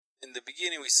In the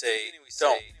beginning, we say,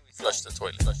 don't flush the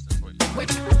toilet. Where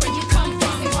you come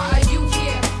from? Why are you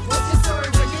here? What's your story?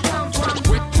 Where you come from?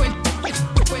 Where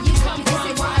you come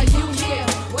from? Why are you here?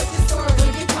 What's your story?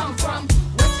 Where you come from?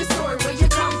 What's your story? Where you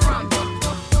come from?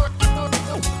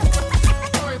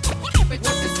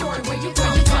 What's your story? Where you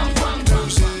come from?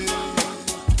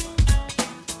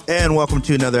 And welcome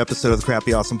to another episode of the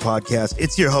Crappy Awesome Podcast.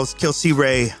 It's your host, Kelsey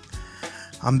Ray.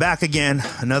 I'm back again,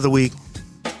 another week.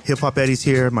 Hip Hop Eddie's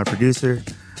here, my producer.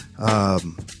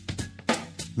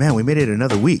 Man, we made it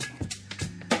another week.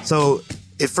 So,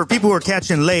 if for people who are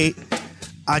catching late,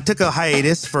 I took a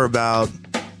hiatus for about,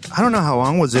 I don't know how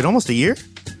long, was it almost a year?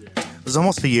 It was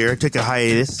almost a year. I took a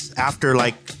hiatus after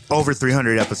like over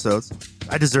 300 episodes.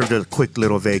 I deserved a quick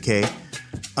little vacay.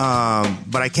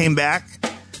 But I came back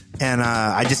and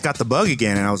I just got the bug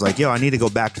again. And I was like, yo, I need to go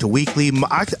back to weekly.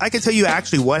 I can tell you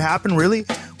actually what happened really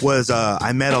was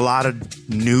I met a lot of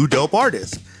new dope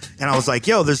artists. And I was like,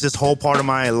 yo, there's this whole part of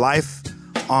my life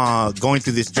going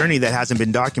through this journey that hasn't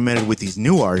been documented with these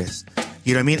new artists.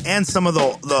 You know what I mean? And some of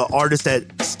the artists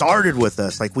that started with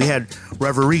us. Like we had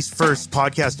Reverie's first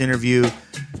podcast interview,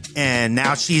 and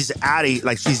now she's at it,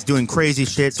 like she's doing crazy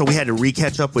shit. So we had to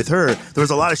re-catch up with her. There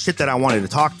was a lot of shit that I wanted to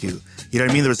talk to. You know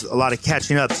what I mean? There was a lot of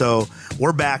catching up. So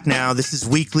we're back now. This is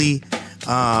weekly.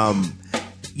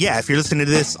 Yeah, if you're listening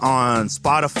to this on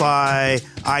Spotify,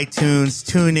 iTunes,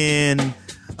 TuneIn,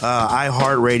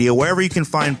 iHeartRadio, wherever you can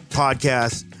find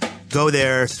podcasts, go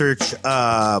there, search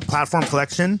Platform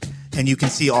Collection, and you can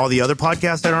see all the other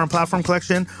podcasts that are on Platform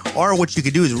Collection. Or what you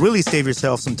could do is really save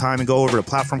yourself some time and go over to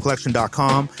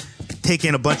platformcollection.com, take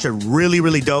in a bunch of really,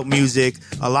 really dope music,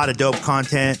 a lot of dope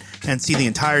content, and see the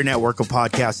entire network of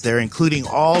podcasts there, including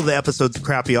all the episodes of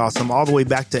Crappy Awesome, all the way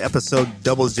back to episode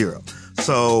 00.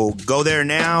 So go there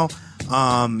now,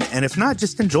 and if not,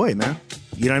 just enjoy it, man.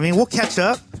 You know what I mean? We'll catch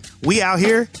up. We out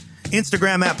here.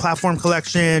 Instagram at Platform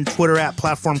Collection, Twitter at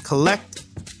Platform Collect,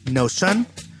 Notion.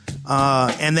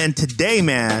 And then today,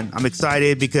 man, I'm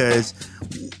excited because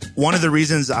one of the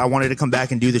reasons I wanted to come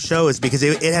back and do the show is because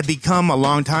it had become a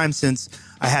long time since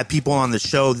I had people on the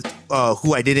show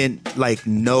who I didn't like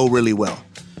know really well,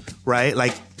 right?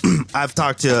 Like I've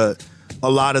talked to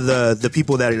a lot of the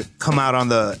people that come out on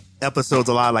the episodes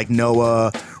a lot, like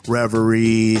Noah,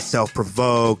 Reverie,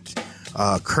 Self-Provoked,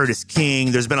 Curtis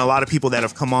King. There's been a lot of people that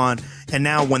have come on, and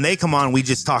now when they come on, we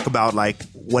just talk about like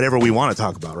whatever we want to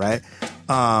talk about, right?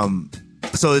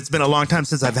 So it's been a long time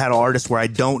since I've had an artist where I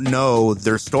don't know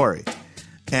their story.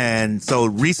 And so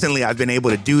recently I've been able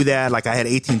to do that. Like I had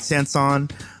 18 Cents on,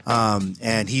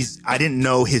 and I didn't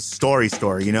know his story,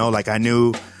 you know, like I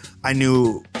knew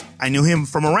him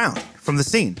from the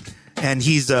scene. And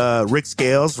he's Rick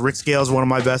Scales. Rick Scales is one of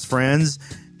my best friends.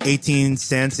 18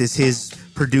 Cents is his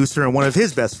producer and one of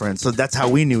his best friends. So that's how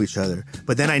we knew each other.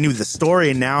 But then I knew the story,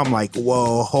 and now I'm like,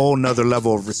 whoa, a whole nother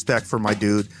level of respect for my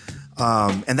dude.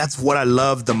 And that's what I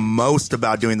love the most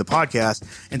about doing the podcast.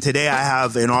 And today I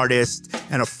have an artist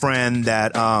and a friend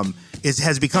that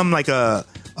has become like a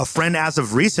friend as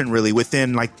of recent, really,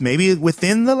 within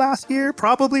the last year,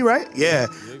 probably, right? Yeah.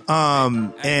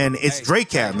 And it's Drake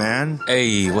Cat, man.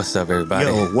 Hey, what's up, everybody?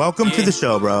 Yo, welcome to the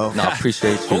show, bro. No, I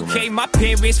appreciate you, Okay, man. my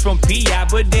parents from PI,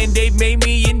 but then they made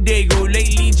me Indigo.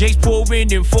 Lately, Jake's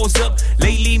pouring and falls up.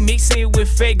 Lately, mixing with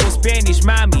Fago, Spanish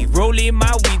mommy. Rolling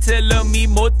my weed, telling me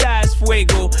mota es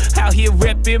fuego. Out here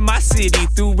repping my city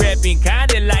through rapping,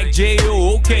 kinda like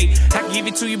J.O. Okay, I give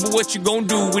it to you, but what you gonna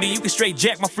do with it? You can straight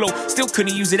jack my flow. Still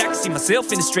couldn't use it, I can see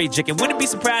myself in the straight jacket. Wouldn't be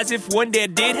surprised if one day I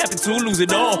did happen to lose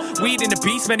it all. Weed in the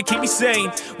beats, man, to keep me sane.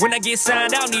 When I get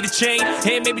signed, I'll need a chain.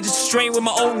 And maybe just a strain with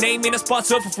my own name. And a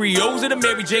sponsor for free O's and a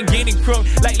Mary Jane. Getting crunk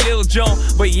like Lil Jon.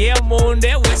 But yeah, I'm on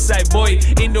that west side, boy.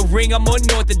 In the ring, I'm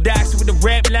unorthodox with the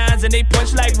rap lines. And they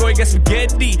punch like Roy. Got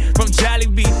spaghetti from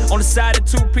Jollibee. On the side of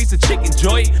 2-piece of chicken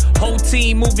joy. Whole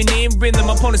team moving in rhythm.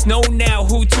 Opponents know now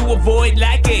who to avoid.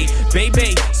 Like, hey,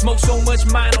 baby, smoke so much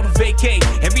mind on the vacay.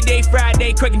 Every day,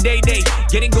 Friday, cracking day.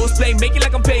 Getting ghost play, make it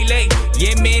like I'm Pele.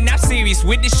 Yeah, man, I'm serious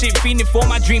with this shit. Feeding for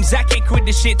my dreams, I can't quit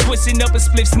this shit. Twisting up a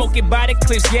split, smoking by the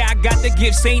cliffs. Yeah, I got the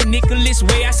gift. St. Nicholas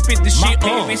way I spit the shit. My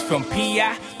parents from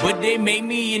PI, but they made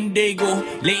me Indigo.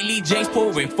 Lately, James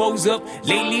pouring foes up.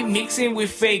 Lately, mixing with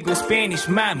Fago, Spanish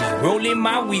mommy. Rolling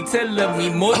my weed, telling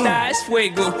me mota es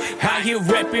fuego. Out here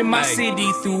repping my city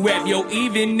through rap, yo.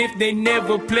 Even if they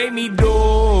never play me,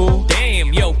 though.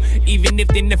 Damn, yo, even if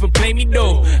they never play me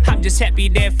though. I'm just happy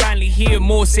that finally hear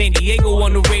more San Diego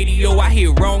on the radio. I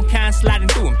hear wrong kind sliding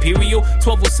through Imperial.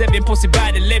 1207 posted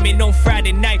by the lemon on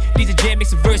Friday night. DJ Jam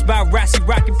makes a verse by Rossi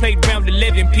Rockin', played around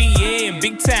 11 p.m.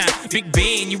 Big time, big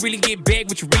band. You really get back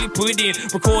what you really put in.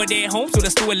 Record at home, so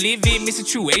that's where I live in. Mr.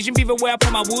 True Asian beaver where I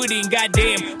put my wood in.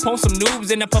 Goddamn, pump some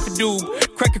noobs and I puff a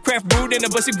doob. Crack a craft brewed and a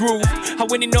busted groove. I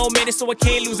win in all minutes, so I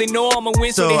can't lose. They know I'm a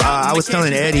win. So I was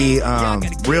telling Eddie,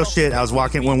 real shit. I was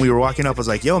when we were walking up, I was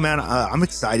like, yo, man, I'm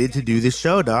excited to do this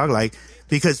show, dog. Like,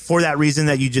 because for that reason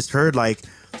that you just heard, like,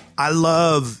 I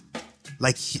love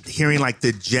like hearing like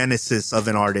the genesis of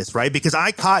an artist, right? Because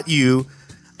I caught you,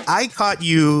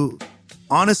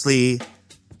 honestly,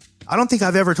 I don't think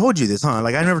I've ever told you this, huh?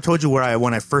 Like, I never told you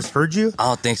when I first heard you. I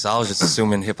don't think so. I was just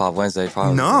assuming Hip Hop Wednesday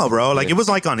probably. No, bro. Like, it was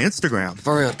like on Instagram.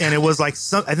 For real. And it was like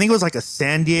I think it was like a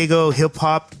San Diego hip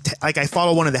hop. Like, I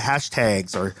follow one of the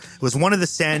hashtags, or it was one of the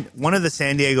San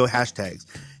Diego hashtags.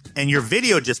 And your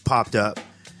video just popped up,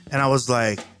 and I was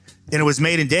like, and it was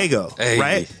made in Dago, hey,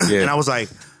 right? Yeah. And I was like,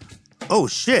 oh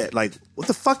shit! Like, what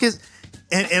the fuck is?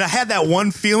 And I had that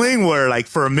one feeling where, like,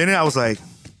 for a minute, I was like,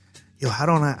 yo,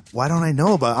 why don't I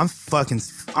know about it?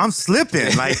 I'm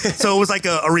slipping. Like, so it was like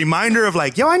a reminder of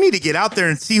like, yo, I need to get out there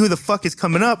and see who the fuck is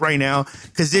coming up right now.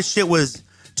 Cause this shit was,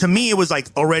 to me, it was like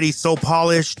already so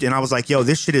polished. And I was like, yo,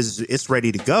 this shit it's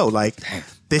ready to go. Like,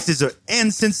 this is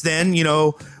and since then, you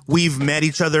know, we've met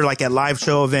each other like at live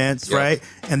show events, yep. right?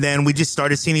 And then we just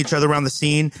started seeing each other around the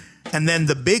scene. And then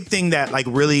the big thing that like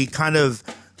really kind of,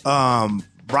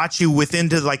 brought you within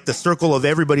to like the circle of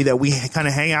everybody that we kind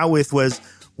of hang out with was,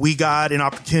 we got an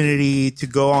opportunity to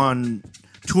go on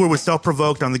tour with Self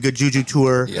Provoked on the Good Juju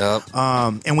tour. Yep.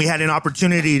 And we had an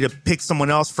opportunity to pick someone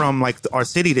else from like our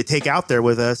city to take out there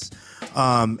with us.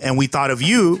 And we thought of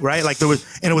you, right? Like and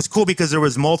it was cool because there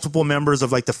was multiple members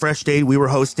of like the Fresh Date we were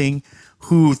hosting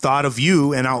who thought of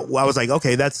you. And I was like,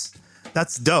 okay, that's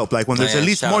dope. Like when there's at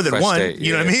least more than one, Date,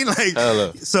 you know what I mean?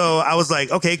 Like, so I was like,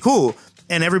 okay, cool.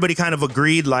 And everybody kind of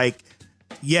agreed like,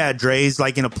 yeah, Dre's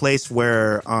like in a place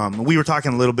where we were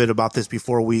talking a little bit about this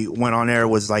before we went on air,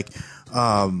 was like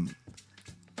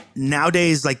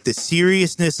nowadays like the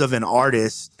seriousness of an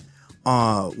artist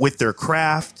with their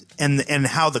craft and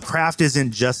how the craft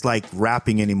isn't just like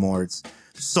rapping anymore. It's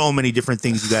so many different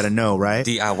things you got to know, right?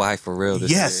 DIY for real.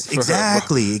 Yes,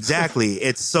 exactly.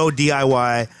 It's so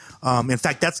DIY. In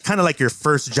fact, that's kind of like your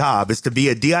first job is to be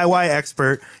a DIY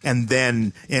expert and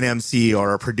then an MC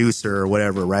or a producer or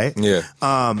whatever, right? Yeah.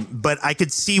 But I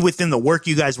could see within the work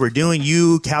you guys were doing,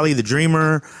 you, Cali the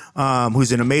Dreamer,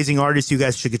 who's an amazing artist. You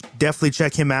guys should definitely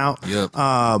check him out. Yep.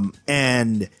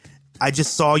 And I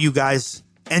just saw you guys,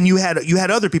 and you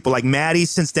had other people like Maddie.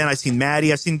 Since then, I've seen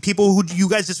Maddie. I've seen people who you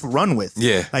guys just run with.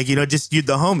 Yeah. Like, you know, just the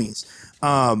homies.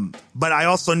 But I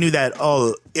also knew that,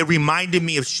 it reminded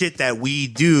me of shit that we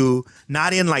do,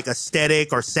 not in like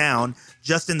aesthetic or sound,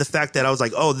 just in the fact that I was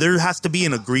like, there has to be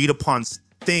an agreed upon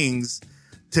things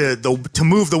to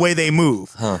move the way they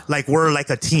move. Huh. Like we're like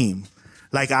a team.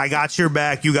 Like I got your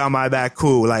back, you got my back,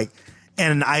 cool. Like,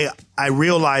 and I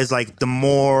realized like the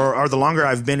longer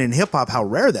I've been in hip hop, how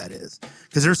rare that is.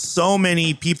 Because there's so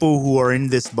many people who are in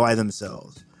this by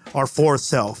themselves. Or for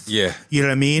self. Yeah. You know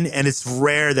what I mean? And it's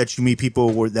rare that you meet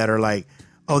people that are like,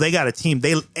 they got a team.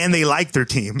 They like their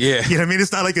team. Yeah. You know what I mean?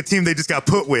 It's not like a team they just got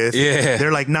put with. Yeah.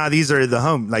 They're like, nah, these are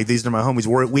these are my homies.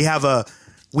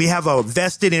 We have a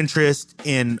vested interest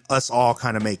in us all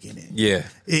kind of making it. Yeah.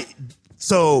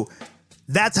 So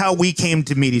that's how we came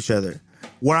to meet each other.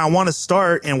 Where I want to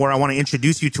start and where I want to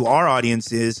introduce you to our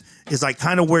audience is like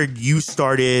kind of where you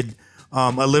started. A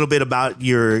little bit about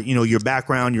your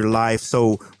background, your life.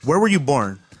 So where were you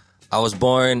born? I was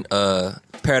born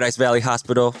Paradise Valley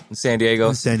Hospital in San Diego.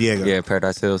 In San Diego. Yeah,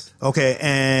 Paradise Hills. Okay,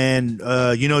 and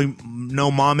no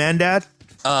mom and dad?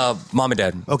 Mom and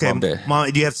dad. Okay, mom,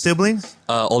 dad. Do you have siblings?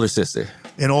 Older sister.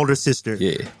 An older sister.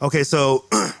 Yeah. Okay, so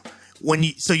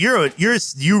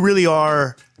you really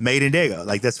are made in Dago.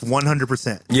 Like that's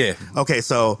 100%. Yeah. Okay,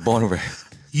 so born and raised.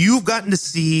 You've gotten to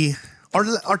see,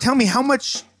 or tell me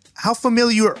how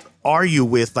familiar are you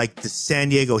with like the San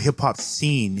Diego hip hop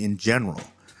scene in general?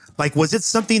 Like, was it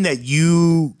something that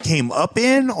you came up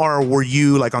in, or were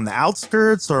you like on the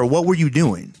outskirts, or what were you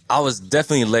doing? I was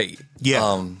definitely late.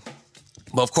 Yeah.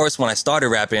 But of course, when I started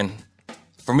rapping,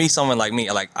 for me, someone like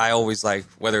me, like I always like,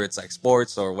 whether it's like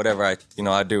sports or whatever I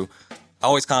do, I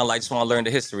always kind of like just want to learn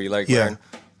the history, like learn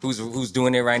who's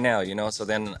doing it right now, you know? So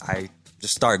then I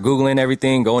just start Googling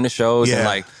everything, going to shows and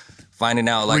like finding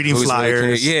out like reading who's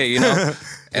flyers. Really, you know?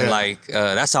 And like,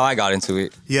 that's how I got into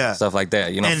it. Yeah. Stuff like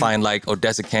that, you know, find like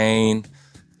Odessa Kane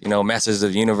Masters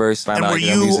of the Universe. And were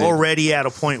you already at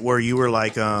a point where you were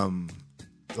like I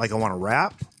want to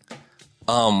rap?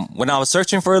 When I was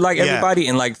searching for everybody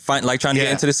and trying to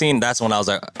get into the scene, that's when I was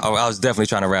like, I was definitely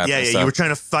trying to rap. Yeah, you were trying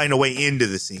to find a way into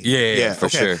the scene. Yeah, for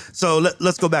sure. So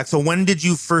let's go back. So when did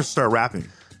you first start rapping?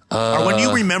 Or when do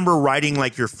you remember writing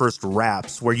like your first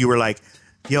raps where you were like,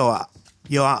 yo,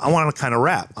 I want to kind of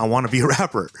rap. I want to be a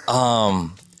rapper.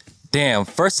 Damn,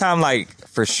 first time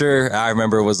for sure I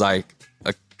remember was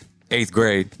 8th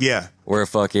grade. Yeah. We're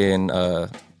fucking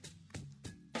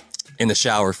in the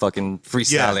shower fucking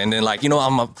freestyling. And then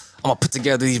I'm gonna put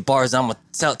together these bars and I'm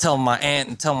gonna tell my aunt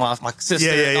and tell my sister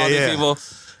and all these people.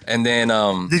 And then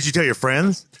did you tell your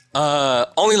friends?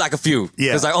 Only a few.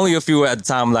 Yeah. Because only a few at the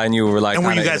time that I knew were And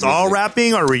were you guys all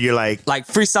rapping or were you like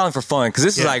freestyling for fun? Because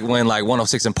this is when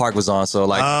 106 in Park was on. So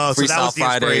Freestyle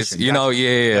Fridays.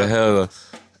 Yeah. Hell.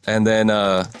 And then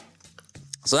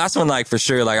so that's when for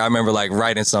sure I remember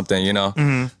writing something,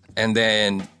 Mm-hmm. And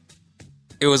then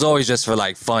it was always just for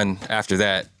fun after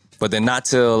that. But then not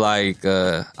till I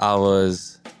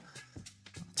was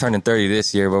turning 30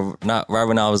 this year, but not right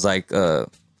when I was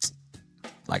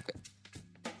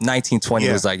 19, 20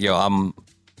 was I think I'm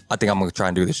gonna try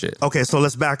and do this shit. Okay, so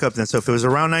let's back up then. So if it was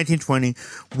around 1920,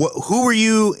 who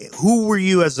were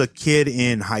you as a kid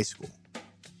in high school?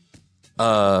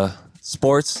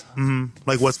 Sports. Mm-hmm.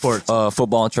 Like what sports?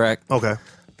 Football and track. Okay.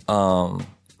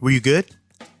 Were you good?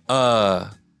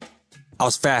 I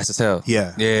was fast as hell.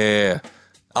 Yeah. Yeah.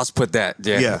 I'll just put that.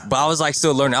 Yeah. But I was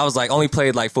still learning. I was only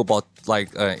played football in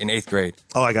 8th grade.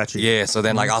 Oh, I got you. Yeah. So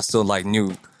then I was still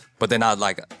new, but then I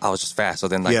was just fast. So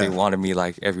then they wanted me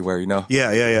everywhere,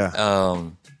 Yeah.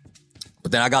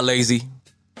 But then I got lazy,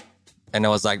 and I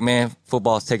was man,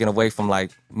 football's taken away from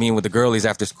me with the girlies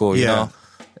after school, you know.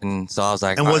 And so I was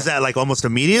like, and was that almost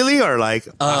immediately, or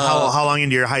how long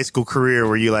into your high school career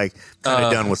were you kind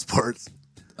of done with sports?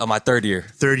 My third year.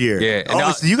 Yeah.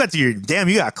 And so you got to you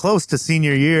got close to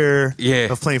senior year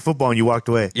of playing football and you walked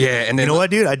away. Yeah. And then, you know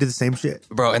what, dude? I did the same shit.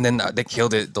 Bro, and then they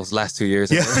killed it those last 2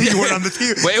 years. Yeah, you weren't on the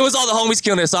team. But it was all the homies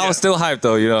killing it, so I was still hyped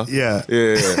though, Yeah.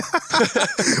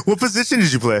 What position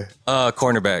did you play?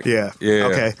 Cornerback. Yeah.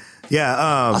 Okay.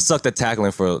 Yeah. I sucked at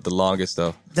tackling for the longest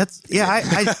though.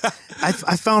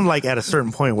 I found at a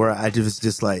certain point where I was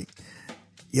just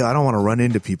I don't want to run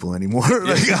into people anymore.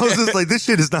 I was just this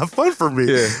shit is not fun for me.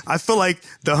 Yeah. I feel like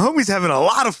the homies having a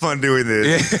lot of fun doing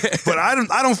this, but I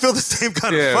don't feel the same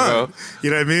kind of fun. Bro.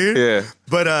 You know what I mean? Yeah.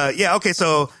 But okay.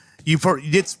 So you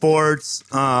did sports.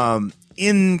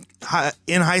 In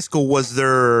high school, was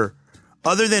there,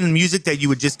 other than music that you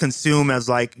would just consume as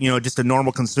just a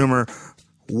normal consumer,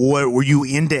 were you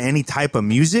into any type of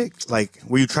music?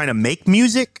 Were you trying to make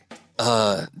music?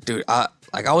 Dude, I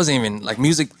wasn't even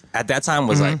music at that time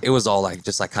was it was all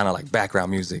just kind of background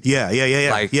music. Yeah.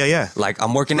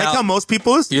 I'm working out. How most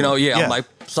people is. I'm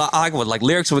so I would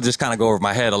lyrics would just kind of go over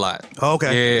my head a lot. Oh,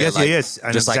 okay. Yeah. Yes.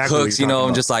 Just exactly hooks,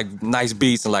 and just nice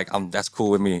beats and that's cool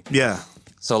with me. Yeah.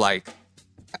 So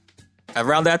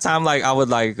around that time, I would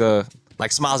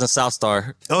Smiles and South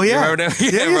Star. Oh yeah. You remember them?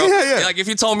 Yeah. If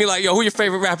you told me yo, who your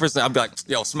favorite rappers? I'd be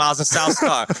yo, Smiles and South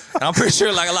Star. And I'm pretty sure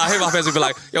a lot of hip hop fans would be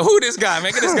yo, who this guy,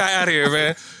 man? Get this guy out of here,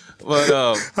 man. But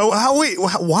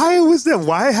why was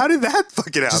that? How did that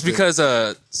fucking happen? Just because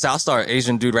South Star,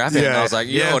 Asian dude rapping, and I was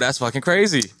yo, that's fucking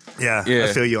crazy. Yeah, I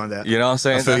feel you on that. You know what I'm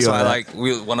saying? That's why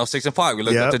we 106 in Park. We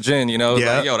looked up to Jin, yo,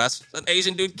 that's an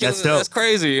Asian dude killing. That's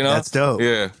crazy, That's dope.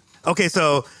 Yeah. Okay,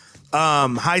 so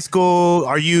high school,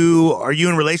 are you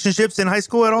in relationships in high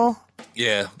school at all?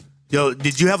 Yeah.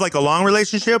 Did you have a long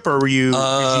relationship, or did you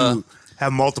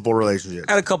have multiple relationships?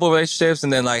 I had a couple of relationships,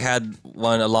 and then had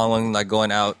a long one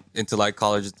going out into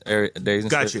college days. And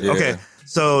Got shit. you. Okay,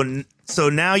 so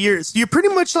now you're pretty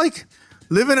much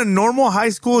living a normal high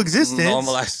school existence.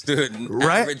 Normal student,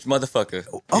 right? Average motherfucker.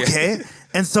 Okay, yeah.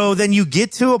 And so then you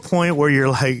get to a point where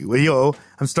you're yo,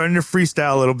 I'm starting to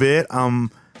freestyle a little bit.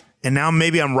 And now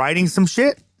maybe I'm writing some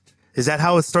shit. Is that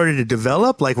how it started to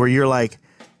develop? Where you're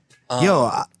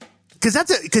yo,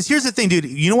 because here's the thing, dude.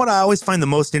 You know what I always find the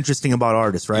most interesting about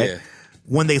artists, right? Yeah.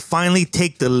 When they finally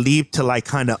take the leap to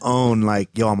kind of own,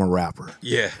 yo, I'm a rapper.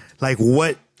 Yeah.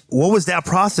 What was that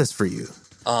process for you?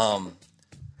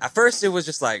 At first it was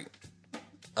just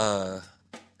cause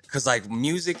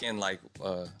music and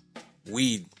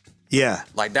weed. Yeah.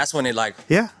 That's when it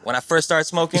yeah. When I first started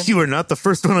smoking. You were not the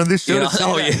first one on this show. Yeah.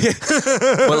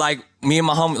 But me and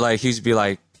my homie, he used to be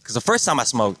cause the first time I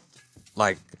smoked,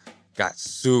 got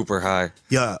super high.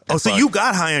 Yeah. Oh, so you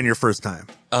got high on your first time?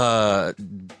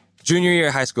 Junior year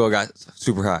of high school, I got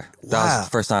super high. That was the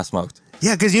first time I smoked.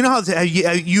 Yeah, because you know how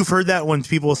you've heard that when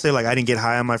people say I didn't get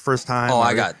high on my first time. Oh,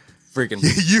 I got freaking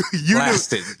you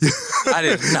blasted. I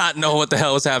did not know what the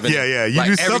hell was happening. Yeah. You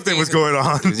knew something was going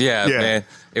on. Yeah, man.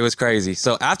 It was crazy.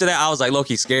 So after that, I was like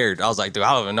low-key scared. I was like, dude,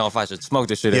 I don't even know if I should smoke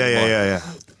this shit anymore. Yeah.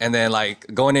 And then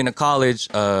like going into college,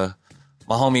 my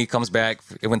homie comes back.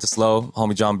 It went to Slow,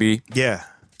 homie John B. Yeah.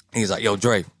 He's like, yo,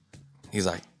 Dre. He's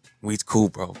like, weed's cool,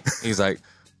 bro. He's like,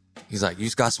 you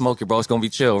just gotta smoke it, bro. It's gonna be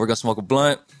chill. We're gonna smoke a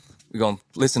blunt. We're gonna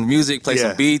listen to music, play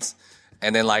some beats.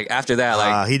 And then like after that,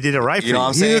 like he did it right for you. Know what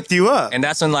I'm he saying? hooked you up. And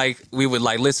that's when like we would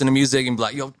like listen to music and be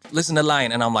like, yo, listen to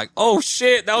Lion. And I'm like, oh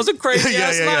shit, that was a crazy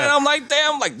ass line. And I'm like,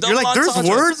 damn, like you're like, there's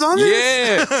words on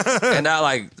this?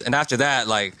 Yeah. and after that,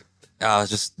 like I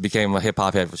just became a hip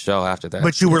hop head for sure after that.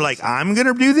 But you were like, I'm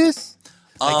gonna do this?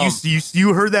 Like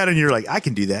you heard that and you're like, I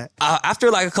can do that. After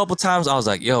like a couple times, I was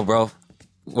like, yo, bro,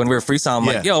 when we were freestyling, I'm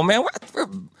like, yo, man, we're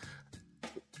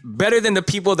better than the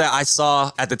people that I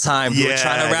saw at the time who were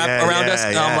trying to rap around us.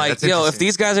 And I'm like, yo, if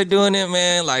these guys are doing it,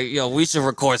 man, like, yo, we should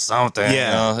record something.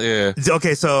 Yeah. You know? Yeah.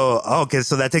 Okay, so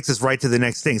that takes us right to the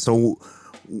next thing. So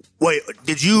wait,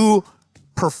 did you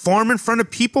perform in front of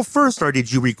people first, or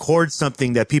did you record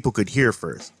something that people could hear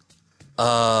first?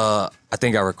 I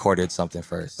think I recorded something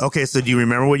first. Okay, so do you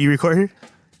remember what you recorded?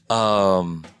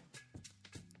 Like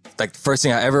the first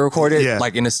thing I ever recorded,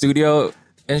 like in the studio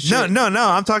and shit. No.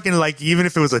 I'm talking like even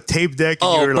if it was a tape deck.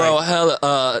 And you were bro, like,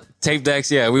 hell, tape decks.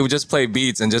 Yeah, we would just play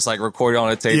beats and just like record it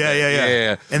on a tape.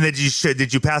 Yeah. And then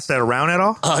did you pass that around at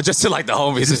all? Just to like the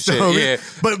homies and shit.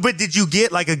 Homies? Yeah. But did you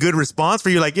get like a good response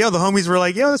where you're like, yo, the homies were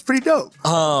like, yo, that's pretty dope.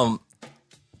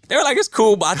 They were like, it's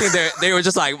cool, but I think they were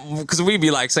just like, because we'd be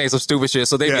like saying some stupid shit,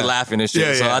 so they'd be laughing and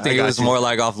shit. So I think it was more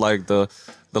like off like the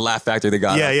laugh factor they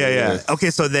got. Yeah.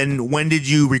 Okay, so then when did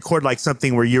you record like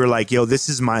something where you were like, yo, this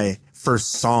is my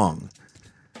first song?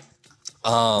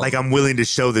 Like I'm willing to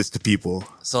show this to people.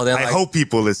 So then I hope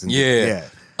people listen. Yeah.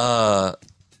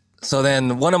 So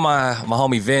then one of my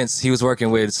homie Vince, he was working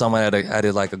with someone at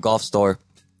like a golf store,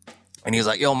 and he was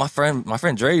like, yo, my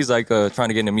friend Dre, he's like trying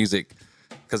to get into music.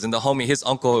 Because in the homie, his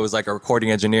uncle was like a recording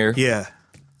engineer. Yeah.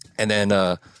 And then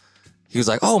he was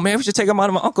like, oh, man, we should take him out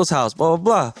of my uncle's house, blah,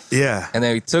 blah, blah. Yeah. And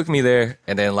then he took me there,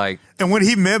 and then like... And what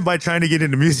he meant by trying to get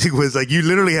into music was like, you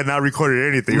literally had not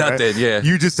recorded anything, Nothing, right? yeah.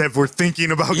 You just were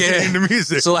thinking about getting into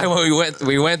music. So like when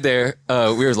we went there,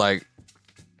 we were like,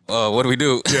 what do we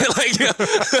do? Yeah.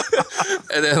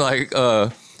 And then like,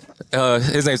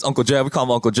 his name's Uncle Jeff. We call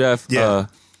him Uncle Jeff. Yeah.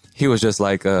 He was just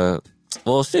like...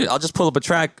 well, shit, I'll just pull up a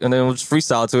track and then we'll just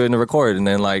freestyle to it and record. And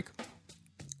then, like,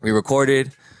 we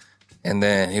recorded. And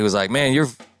then he was like, man, you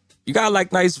got,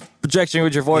 like, nice projection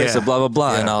with your voice and blah, blah,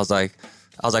 blah. And I was like,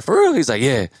 for real? He's like,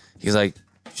 yeah. He's like,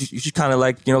 you should kind of,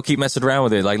 like, you know, keep messing around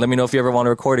with it. Like, let me know if you ever want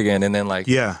to record again. And then, like,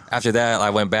 after that,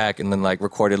 I went back and then, like,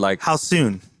 recorded, like... How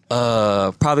soon?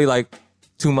 Probably, like,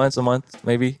 2 months, a month,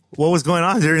 maybe. What was going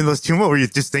on during those 2 months? Were you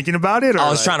just thinking about it? Or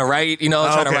I was trying to write,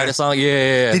 trying to write a song.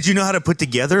 Yeah. Did you know how to put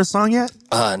together a song yet?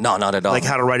 No, not at all. Like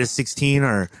how to write a 16,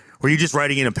 or were you just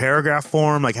writing in a paragraph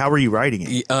form? Like how were you writing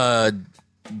it?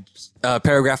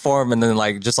 Paragraph form, and then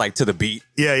like just like to the beat.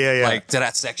 Yeah. Like to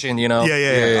that section, you know?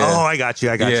 Yeah. Oh, I got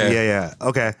you. Yeah.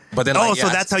 Okay. But then, so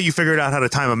that's how you figured out how to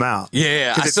time them out.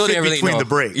 Yeah. I still didn't really know. Between the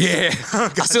breaks. Yeah. I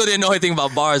still didn't know anything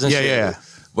about bars and shit. Yeah.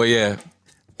 But yeah.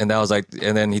 And that was like,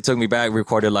 and then he took me back,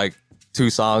 recorded like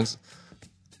 2 songs.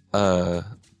 And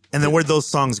then where'd those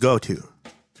songs go to?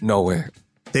 Nowhere.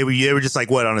 They were just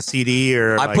like what, on a CD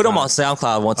or? I put them on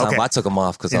SoundCloud one time, but I took them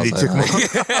off because I was like,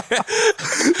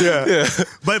 yeah.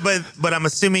 But I'm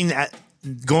assuming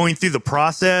going through the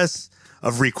process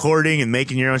of recording and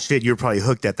making your own shit, you're probably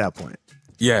hooked at that point.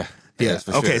 Yeah.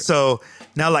 For okay, so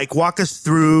now like walk us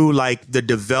through like the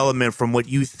development from what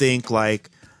you think like.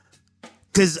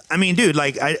 Because, I mean, dude,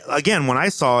 like, when I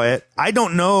saw it, I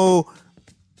don't know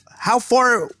how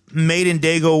far Made in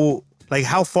Dago, like,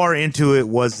 how far into it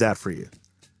was that for you?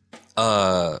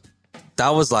 That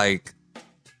was like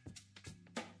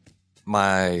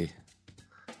I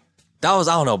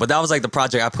don't know, but that was like the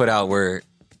project I put out where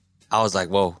I was like,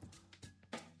 whoa,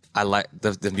 I like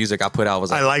the music I put out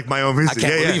was like, I like my own music. I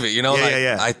can't believe it, you know?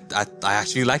 Yeah. I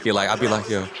actually like it. Like, I'd be like,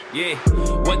 yo. Yeah,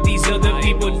 what these other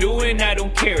people doing, I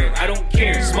don't care.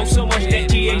 Smoke so much that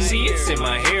THC, it's in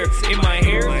my hair.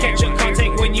 Catch your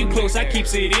contact when you close, I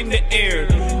keeps it in the air.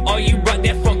 All you brought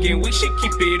that fucking, we should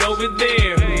keep it over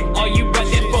there. All you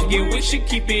brought that fucking, we should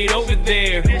keep it over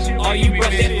there. All you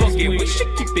brought that fucking, we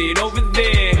should keep it over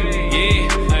there. Yeah,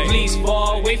 please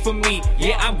fall away from me.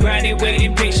 Yeah, I'm grinding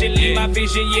grinding, waiting patiently. My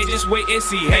vision, yeah, just wait and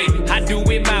see. Hey, I do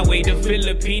it my way, the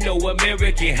Filipino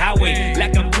American highway.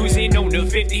 Like I'm cruising on the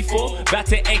 54, about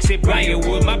to exit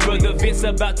Briarwood. My brother Vince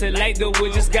about to light the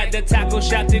wood. Just got the taco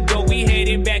shop to go. We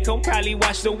heading back home, probably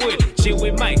watch the wood. Chill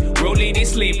with Mike, rolling and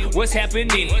Slim. What's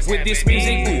happening with this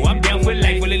music? Ooh, I'm down for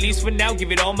life. Well, at least for now,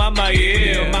 give it all my might.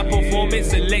 Yeah, my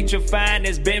performance electrifying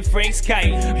as Ben Frank's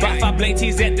kite. Buy 5 blank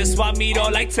tees at the swap meet,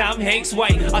 all like Tom Hanks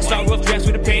white. I start rough drafts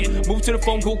with a pen, move to the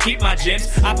phone, go keep my gems.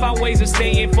 I find ways of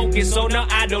staying focused, so now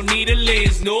I don't need a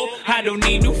lens, no. I don't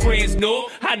need new friends, no.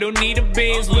 I don't need a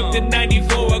Benz. Whip the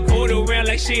 94, a quarter round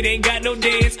like shit ain't got no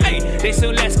dance. Hey, they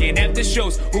still asking after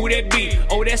shows, who that be?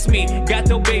 Oh, that's me. Got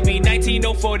no baby,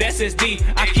 1904, that's SD.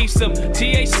 I keep some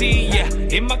THC, yeah,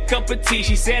 in my cup of tea.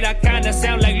 She said I kinda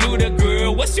sound like Luda,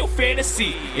 girl. What's your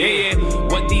fantasy? Yeah,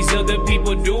 what these other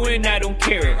people doing, I don't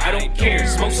care. I don't care.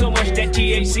 Smoke so much that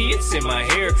THC, it's in my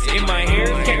hair. In my hair.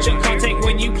 Catch your contact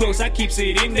when you close, I keeps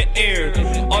it in the air.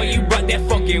 All you brought that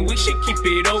fucking, we should keep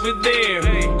it over there.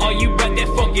 All you brought that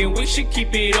fucking, we should keep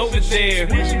it over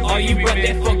there. All you brought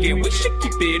that fucking, we should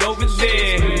keep it over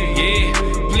there.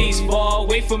 Yeah, please fall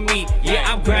away from me. Yeah,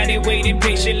 I'm grinding, waiting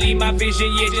patiently. My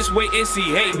vision, yeah, just wait and see.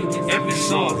 Hey, every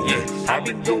song, yeah, I've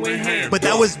been doing ham. But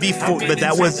that was before. But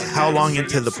that was how long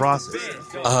into the process?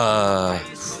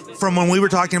 From when we were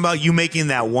talking about you making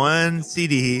that one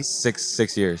CD. 6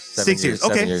 years. 6 years.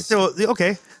 7 Okay.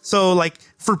 years. So like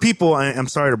for people, I'm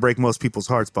sorry to break most people's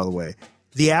hearts, by the way.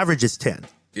 The average is 10.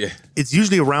 Yeah. It's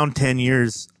usually around 10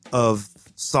 years of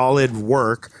solid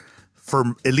work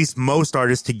for at least most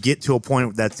artists to get to a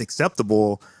point that's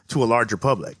acceptable to a larger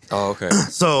public. Oh, okay.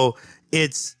 So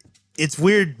it's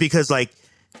weird because like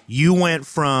you went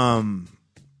from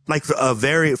like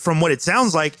from what it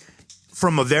sounds like,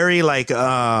 from a very like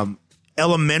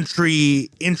elementary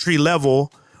entry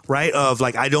level, right? Of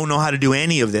like, I don't know how to do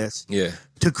any of this. Yeah.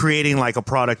 To creating like a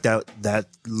product that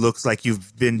looks like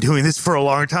you've been doing this for a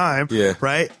long time. Yeah.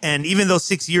 Right. And even though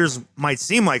 6 years might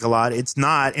seem like a lot, it's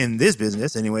not in this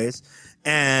business anyways.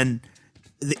 And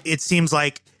it seems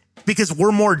like, because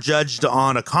we're more judged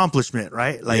on accomplishment,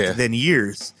 right? Like than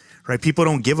years, right? People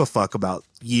don't give a fuck about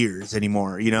years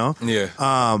anymore, you know? Yeah.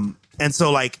 And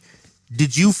so like,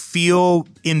 did you feel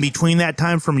in between that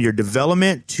time from your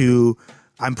development to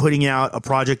I'm putting out a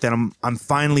project that I'm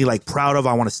finally like proud of,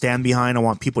 I want to stand behind, I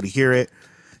want people to hear it.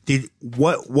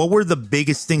 What were the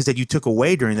biggest things that you took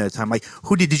away during that time? Like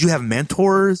did you have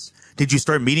mentors? Did you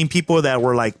start meeting people that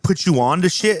were like put you on to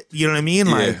shit? You know what I mean?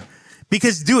 Yeah. Like,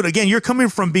 because dude, again, you're coming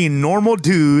from being normal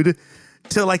dude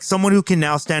to like someone who can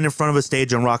now stand in front of a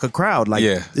stage and rock a crowd. Like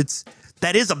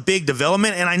that is a big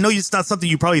development. And I know it's not something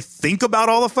you probably think about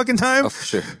all the fucking time. Oh, for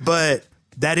sure. But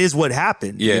that is what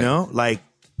happened. Yeah. You know? Like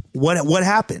what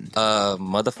happened?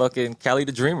 Motherfucking Cali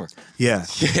the Dreamer. Yeah.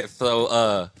 Yeah.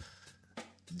 So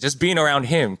just being around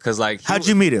him, because like How'd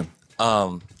you meet him?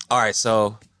 all right,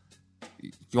 so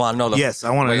you want to know the Yes,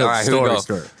 I want to know all right, here we the go.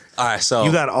 story. All right, so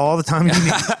You got all the time you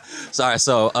need. sorry,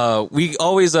 so we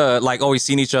always always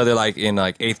seen each other like in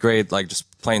like 8th grade, like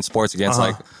just playing sports against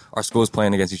like our schools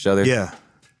playing against each other. Yeah.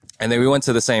 And then we went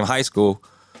to the same high school,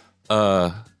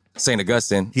 St.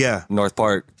 Augustine. Yeah. North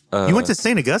Park. You went to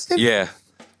St. Augustine? Yeah.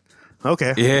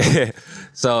 Okay. Yeah.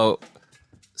 So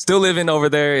still living over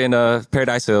there in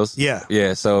Paradise Hills. Yeah.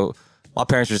 Yeah. So my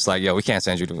parents were just like, yo, we can't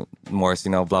send you to Morris,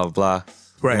 blah, blah, blah.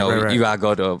 Right, right. You gotta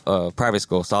go to private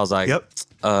school. So I was like,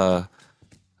 Yep.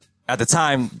 At the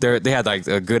time, they had like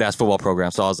a good ass football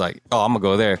program. So I was like, oh, I'm gonna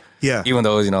go there. Yeah. Even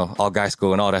though it was, all guy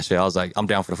school and all that shit. I was like, I'm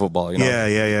down for the football,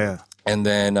 Yeah. And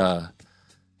then,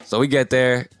 so we get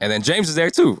there, and then James is there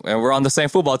too, and we're on the same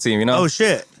football team, Oh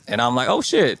shit. And I'm like, oh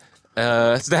shit,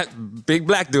 it's that big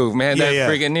black dude, man, that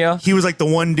freaking He was like the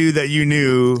one dude that you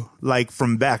knew like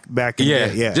from back in the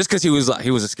day. Yeah. Just because he was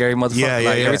a scary motherfucker.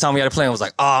 Yeah. Every time we had to play, I was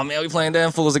like, oh man, we playing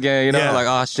damn fools again, Yeah. like,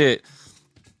 oh shit.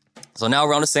 So now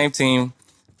we're on the same team,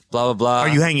 blah blah blah. Are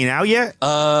you hanging out yet?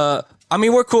 I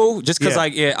mean, we're cool, just because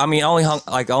Yeah. I mean, I only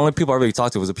the only people I really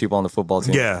talked to was the people on the football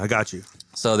team. Yeah, I got you.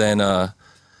 So then,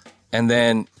 and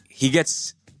then he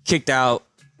gets kicked out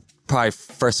probably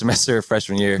first semester,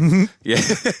 freshman year. Mm-hmm.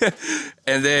 Yeah.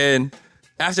 And then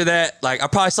after that, like I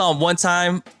probably saw him one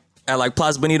time at like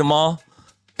Plaza Bonita Mall.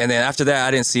 And then after that,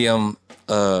 I didn't see him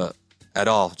at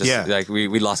all. Just like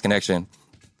we lost connection.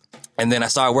 And then I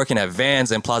started working at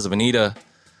Vans in Plaza Bonita.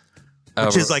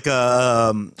 Which is like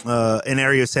an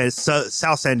area says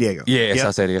South San Diego. Yeah, Yep.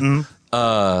 South San Diego.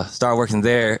 Mm-hmm. Started working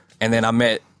there. And then I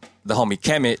met the homie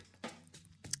Kemet.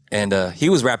 And he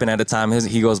was rapping at the time.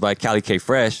 He goes by Cali K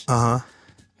Fresh. Uh-huh.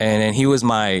 And then he was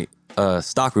my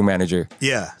stockroom manager.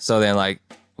 Yeah. So then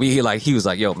he was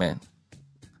like, yo, man,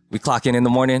 we clock in the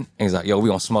morning. And he's like, yo, we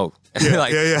gonna smoke. Yeah,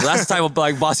 like yeah. that's the type of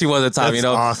like boss he was at the time, That's you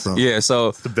know. awesome. Yeah,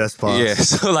 so The best boss. yeah,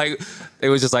 so like it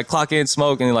was just like clock in,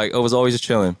 smoke, and like it was always just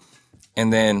chilling.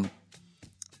 And then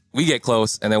we get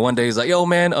close, and then one day he's like, "Yo,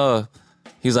 man,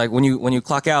 he's like, when you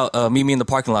clock out, meet me in the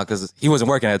parking lot," because he wasn't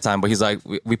working at the time. But he's like,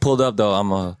 we pulled up though.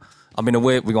 I'm in the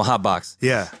whip. We gonna hotbox.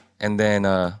 Yeah. And then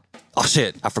oh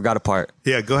shit, I forgot a part.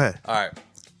 Yeah, go ahead. All right.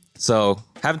 So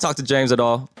haven't talked to James at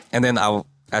all. And then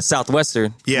at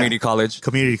Southwestern Community College,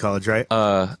 Community college, right?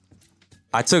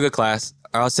 I took a class.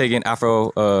 I was taking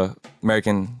Afro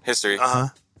American history.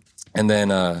 And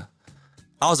then I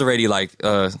was already like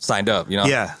signed up, you know.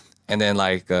 Yeah. And then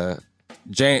like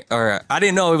James, or I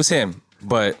didn't know it was him,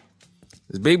 but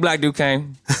this big black dude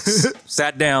came,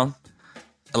 sat down,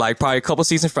 like probably a couple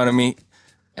seats in front of me,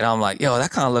 and I'm like, yo,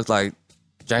 that kind of looked like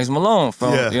James Malone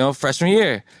from you know freshman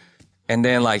year. And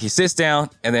then like he sits down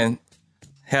and then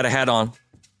had a hat on.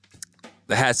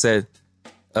 The hat said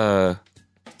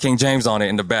King James on it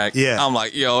in the back. Yeah. I'm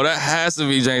like, yo, that has to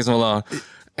be James Malone.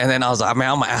 And then I was like,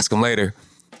 man, I'm gonna ask him later.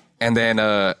 And then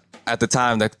at the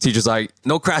time, the teacher's like,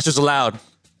 no crashers allowed.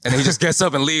 And he just gets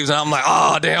up and leaves, and I'm like,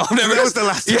 oh damn, I'm never. That was the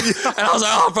last time. Yeah. And I was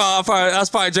like, oh, probably that's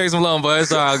probably James Malone, but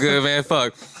it's all good, man.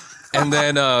 Fuck. And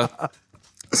then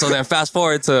so then fast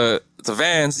forward to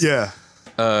Vans. Yeah.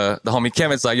 The homie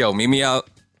Kevin's like, yo, meet me out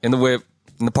in the whip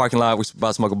in the parking lot. We about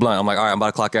to smoke a blunt. I'm like, all right, I'm about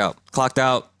to clock out. Clocked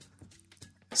out.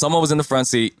 Someone was in the front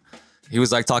seat. He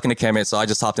was like talking to Kemet, so I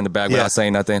just hopped in the back without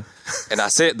saying nothing. And I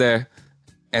sit there,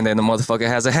 and then the motherfucker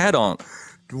has a hat on.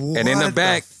 What And in the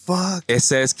back, it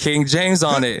says King James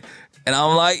on it. And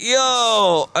I'm like,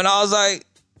 yo. And I was like,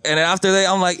 and after that,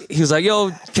 I'm like, he was like,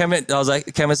 yo, Kemet. I was like,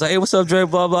 Kemet's like, hey, what's up, Dre?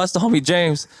 Blah, blah. It's the homie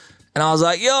James. And I was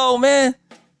like, yo, man,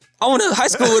 I went to high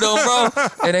school with him, bro.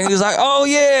 And then he was like, oh,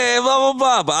 yeah, blah, blah,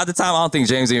 blah. But at the time, I don't think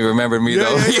James even remembered me,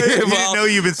 though. Yeah. You but didn't know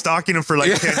you've been stalking him for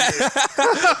like 10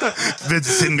 years. Been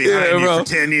sitting behind you for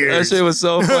 10 years. That shit was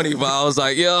so funny. But I was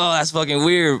like, yo, that's fucking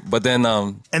weird. But then,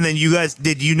 And then you guys,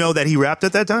 did you know that he rapped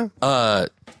at that time?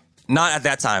 not at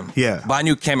that time. Yeah. But I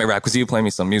knew Kemet rap because he would play me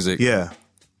some music. Yeah.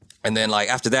 And then, like,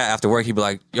 after that, after work, he'd be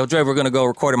like, yo, Dre, we're going to go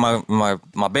record in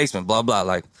my basement, blah, blah.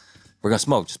 Like, we're going to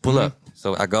smoke. Just pull up.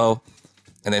 So I go.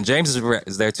 And then James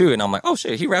is there, too. And I'm like, oh,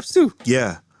 shit, he raps, too.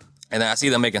 Yeah. And then I see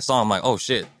them making a song. I'm like, oh,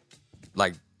 shit.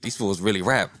 Like, these fools really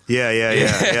rap. Yeah.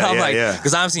 I'm like,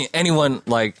 because I haven't seen anyone,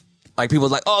 like people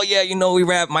like, oh, yeah, you know, we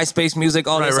rap MySpace music,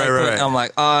 all this. Right. I'm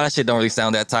like, oh, that shit don't really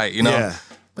sound that tight, you know? Yeah.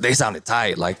 But they sounded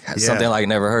tight, like something like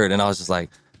never heard. And I was just like,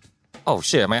 oh,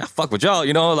 shit, man, I fuck with y'all,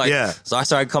 you know? Like, so I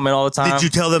started coming all the time. Did you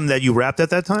tell them that you rapped at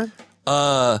that time?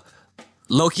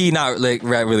 Low-key, not like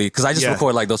rap really, because I just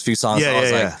record like those few songs. Yeah, so I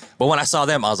was yeah, like, but when I saw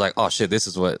them, I was like, oh, shit, this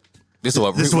is what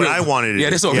I wanted to do. Yeah,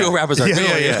 this is what real rappers are doing,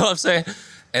 Yeah. you know what I'm saying?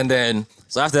 And then,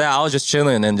 so after that, I was just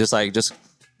chilling and just like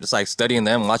studying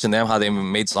them, watching them, how they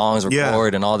made songs,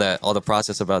 record, and all the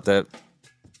process about that.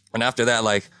 And after that,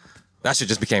 like, that shit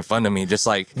just became fun to me. Just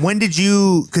like, When did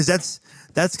you, because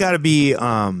that's got to be,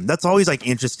 that's always like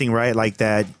interesting, right? Like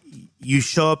that you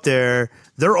show up there,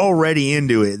 they're already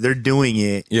into it, they're doing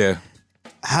it. yeah.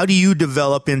 How do you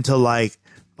develop into like,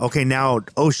 okay, now,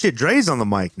 oh shit, Dre's on the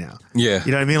mic now. Yeah. You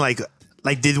know what I mean? Like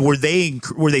were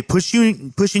they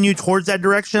pushing you towards that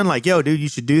direction? Like, yo, dude, you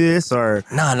should do this, or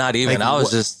Nah, not even. Like, I was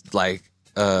what- just like,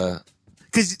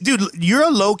 because dude, you're a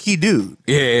low key dude.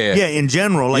 yeah. In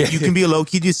general, like you can be a low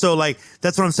key dude. So like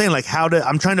that's what I'm saying. Like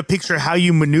I'm trying to picture how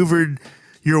you maneuvered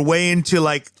your way into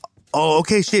like, oh,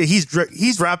 okay, shit,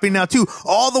 he's rapping now too,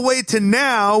 all the way to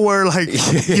now where like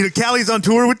you know Cali's on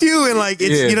tour with you and like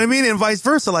it's you know what I mean, and vice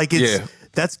versa. Like it's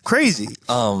that's crazy.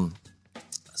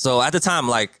 So at the time,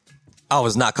 like, I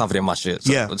was not confident in my shit.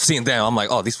 So seeing them, I'm like,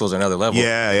 oh, these fools are another level.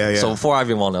 Yeah. So before I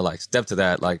even want to like step to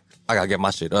that, like, I gotta get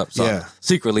my shit up. So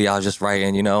secretly, I was just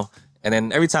writing, you know. And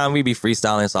then every time we be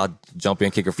freestyling, so I'd jump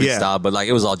in, kick a freestyle, but like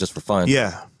it was all just for fun.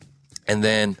 Yeah. And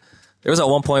then there was at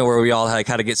one point where we all like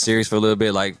had to get serious for a little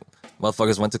bit. Like,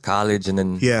 motherfuckers went to college, and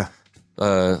then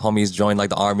homies joined like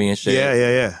the army and shit.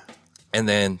 Yeah. And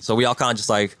then so we all kind of just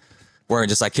like weren't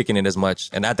just like kicking it as much.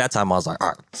 And at that time, I was like, all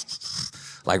right,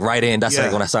 like right in. That's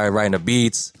like when I started writing the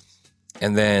beats.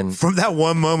 And then From that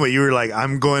one moment, you were like,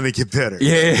 I'm going to get better.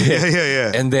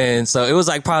 yeah. And then so it was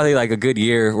like probably like a good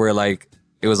year where like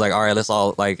it was like, all right, let's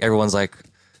all like everyone's like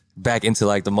back into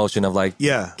like the motion of like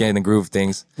getting the groove of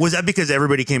things. Was that because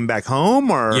everybody came back home,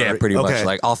 or Yeah, pretty much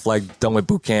like off like done with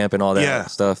boot camp and all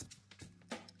that stuff.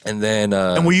 And then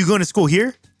and were you going to school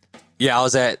here? Yeah, I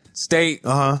was at State.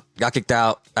 Got kicked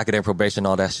out, academic probation,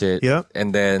 all that shit. Yep.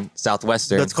 And then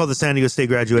Southwestern. That's called the San Diego State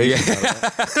graduation.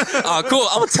 Oh, cool.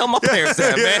 I'm gonna tell my parents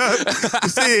that, man. You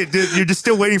see it, dude, you're just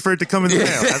still waiting for it to come in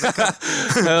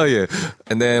the mail. Hell yeah.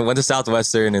 And then went to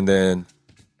Southwestern, and then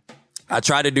I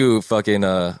try to do fucking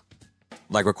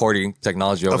like recording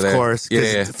technology over there. Of course.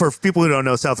 'Cause for people who don't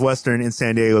know, Southwestern in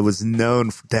San Diego was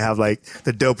known to have like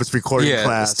the dopest recording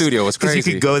class. The studio was crazy. Because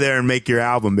you could go there and make your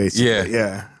album, basically.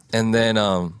 Yeah. And then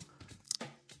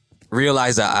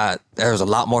realized that there was a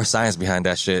lot more science behind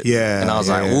that shit. Yeah. And I was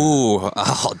like, ooh,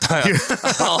 oh, damn.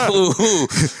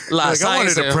 A lot of science. I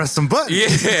wanted to press some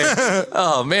buttons. Yeah.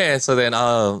 Oh, man. So then,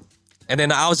 and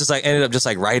then I was just like, ended up just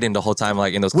like writing the whole time,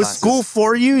 like in those Was classes. school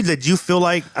for you? Did you feel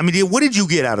like, I mean, what did you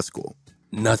get out of school?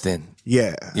 Nothing.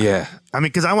 Yeah. Yeah. I mean,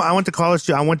 because I went to college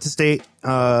too. I went to state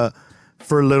for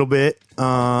a little bit.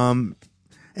 And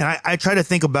I try to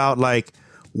think about like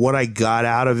what I got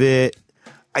out of it.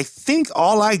 I think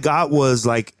all I got was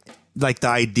like the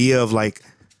idea of like,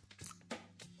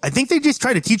 I think they just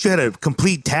try to teach you how to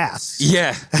complete tasks.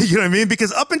 Yeah. You know what I mean?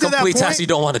 Because up until Complete that point, tasks you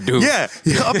don't want to do. Yeah.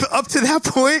 Up to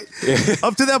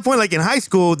that point, like in high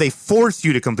school, they force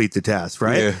you to complete the task,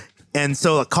 right? Yeah. And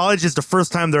so college is the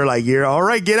first time they're like, "You're all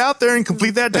right, get out there and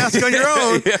complete that task on your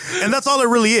own." Yeah. And that's all it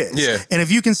really is. Yeah. And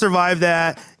if you can survive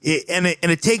that,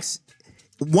 it takes,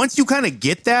 once you kind of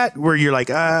get that, where you're like,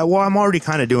 well, I'm already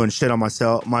kind of doing shit on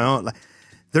my own. Like,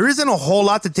 there isn't a whole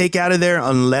lot to take out of there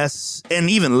unless, and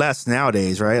even less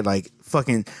nowadays, right? Like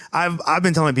fucking, I've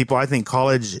been telling people I think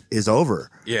college is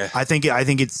over. Yeah. I think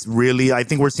it's really, I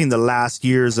think we're seeing the last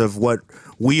years of what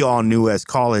we all knew as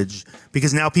college,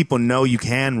 because now people know you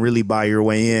can really buy your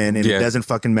way in and it doesn't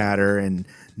fucking matter and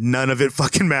none of it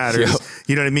fucking matters. Yep.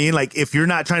 You know what I mean? Like if you're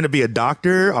not trying to be a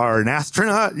doctor or an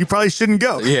astronaut, you probably shouldn't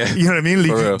go. Yeah. You know what I mean?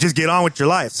 For real. Just get on with your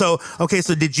life. So, okay.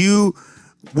 So did you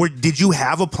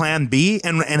have a plan B,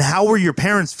 and how were your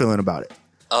parents feeling about it?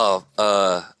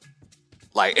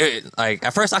 Like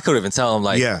at first I couldn't even tell them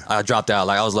like I dropped out.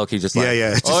 Like I was low key just like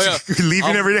Just leaving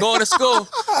I'm every day. going to school,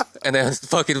 and then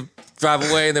fucking drive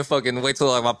away, and then fucking wait till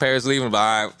like my parents leaving. But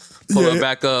all right, pull it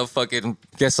back up, fucking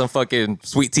get some fucking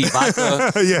sweet tea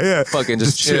vodka. Yeah. Fucking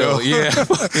just chill. Yeah,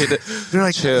 fucking They're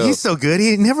like, chill. he's so good.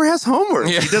 He never has homework.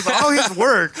 Yeah. He does all his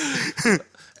work.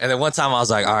 And then one time I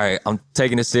was like, all right, I'm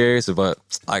taking it serious, but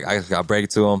I got break it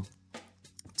to him.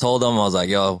 Told him, I was like,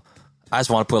 yo, I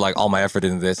just want to put like all my effort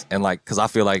into this. And like, cause I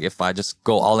feel like if I just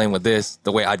go all in with this,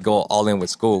 the way I'd go all in with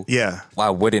school, why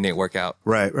wouldn't it work out?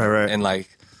 Right. And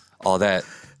like all that.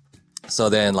 So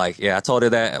then like, I told her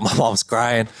that, and my mom was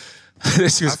crying.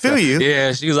 She was I feel you.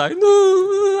 Yeah, she was like, no.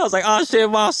 I was like, oh shit,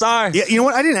 mom, sorry. Yeah, you know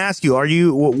what? I didn't ask you. Are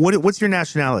you what's your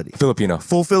nationality? Filipino.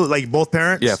 Full like both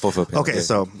parents? Yeah, full Filipino. Okay, yeah.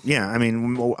 so I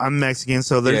mean, I'm Mexican,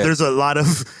 so there's a lot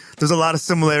of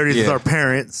similarities with our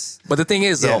parents. But the thing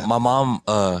is, though, my mom,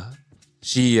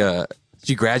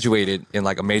 she graduated in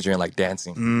like a major in like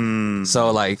dancing.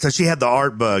 So like, so she had the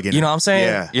art bug. You know what I'm saying?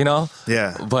 Yeah. You know?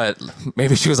 Yeah. But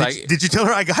maybe she was like, did you tell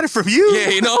her I got it from you? Yeah,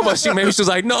 you know. But maybe she was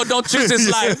like, no, don't choose this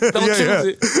life. Don't choose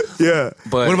it. Yeah.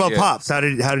 But what about Pops? How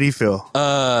did he feel?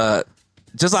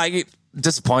 Just like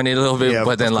disappointed a little bit, Yeah,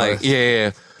 but then of like,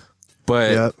 course.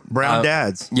 But brown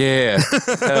dads. Yeah.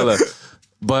 Hella.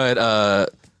 But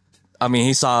I mean,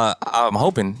 he saw. I'm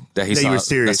hoping that he That saw. you were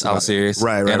serious I was about it. serious,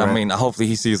 Right. And I mean, hopefully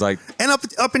he sees like. And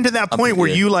up into that point, were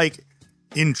you like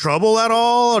in trouble at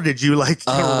all, or did you like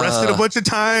get arrested a bunch of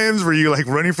times? Were you like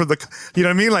running for the? You know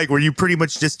what I mean? Like, were you pretty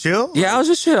much just chill? Yeah, I was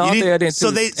just chill all day. I didn't. So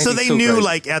they knew crazy.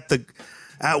 like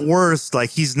at worst,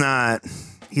 like he's not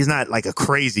like a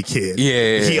crazy kid.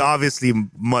 Yeah. He obviously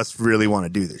must really want to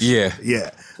do this. Yeah. Shit.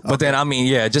 Yeah. But then I mean,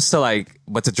 just to like,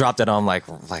 but to drop that on like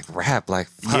rap, like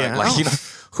fuck, Yeah, like you know,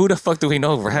 who the fuck do we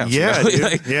know raps? Yeah, you know? dude,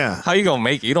 Like, yeah. How you gonna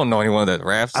make it? You don't know anyone that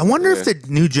raps. I wonder if the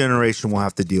new generation will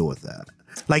have to deal with that.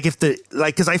 Like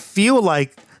because I feel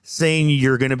like saying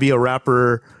you're going to be a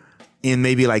rapper in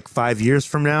maybe like 5 years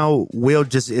from now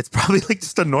it's probably like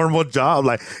just a normal job.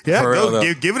 Like, yeah, For go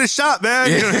real, give it a shot, man.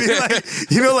 You know what I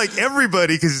mean? Like, like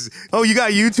everybody, because, you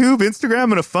got YouTube,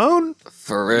 Instagram, and a phone?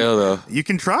 For real though. You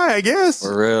can try, I guess.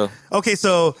 For real. Okay,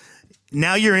 so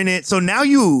now you're in it. So now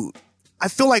I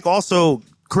feel like also,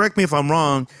 correct me if I'm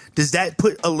wrong, does that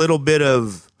put a little bit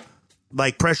of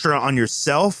like pressure on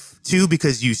yourself too?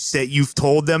 Because you've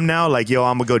told them now, like, yo,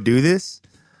 I'm gonna go do this?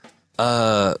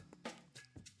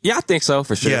 Yeah, I think so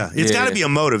for sure. Yeah, it's got to be a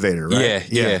motivator, right?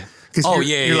 Yeah. Because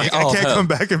you're like, I can't come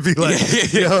back and be like,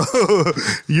 yo,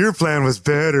 your plan was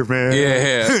better, man.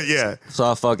 Yeah. Yeah. So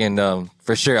I fucking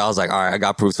for sure. I was like, all right, I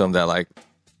got to prove to them that like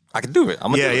I can do it.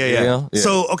 I'm gonna do it. You know?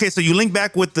 So okay, so you link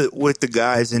back with the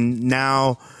guys, and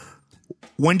now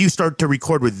when do you start to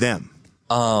record with them?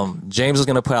 James was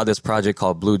gonna put out this project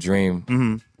called Blue Dream.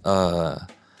 Mm-hmm.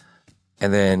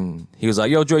 And then he was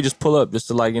like, yo, Dre, just pull up just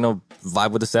to like,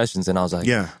 vibe with the sessions. And I was like,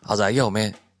 yo,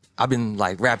 man, I've been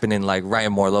like rapping and like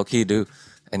writing more low key, dude.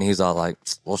 And he's all like,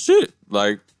 well, shit.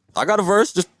 Like, I got a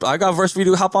verse for you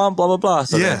to hop on, blah, blah, blah.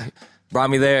 So then brought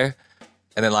me there.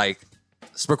 And then like,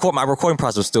 my recording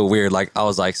process was still weird. Like I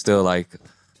was like, still like,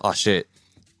 oh shit.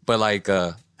 But like,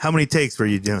 how many takes were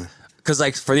you doing? Cause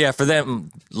like for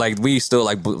them, like we still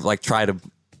like try to,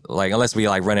 like, unless we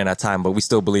like run in at time, but we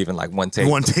still believe in like one take,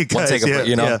 guys,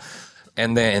 you know?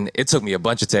 And then it took me a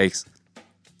bunch of takes,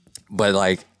 but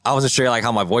like, I wasn't sure like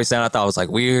how my voice sounded. I thought it was like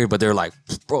weird, but they're like,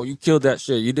 bro, you killed that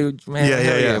shit. You do, man.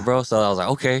 Yeah, bro. So I was like,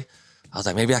 okay. I was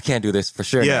like, maybe I can't do this for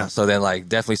sure. Yeah. Now. So then like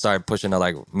definitely started pushing to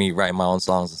like me writing my own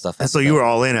songs and stuff. And so you were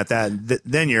all in at that.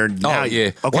 Then you're now. Oh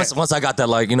yeah. Okay. Once I got that,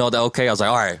 like, you know, that okay, I was like,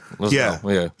 all right, let's go.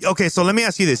 Yeah. Okay. So let me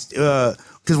ask you this.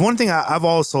 Because one thing I've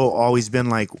also always been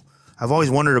like, I've always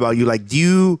wondered about you. Like,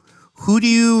 who do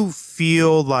you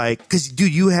feel like, because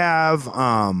dude, you have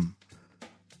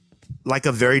like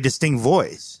a very distinct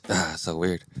voice. So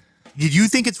weird. Did you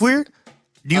think it's weird?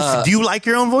 Do you like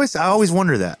your own voice? I always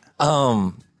wonder that.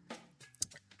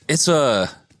 It's I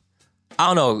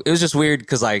don't know. It was just weird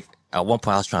because like at one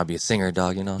point I was trying to be a singer,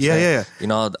 dog. You know? What I'm saying? You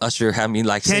know, Usher had me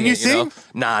like singing. Can you sing? You know?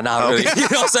 Nah, not really. You know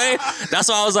what I'm saying? That's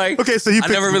why I was like, okay. So I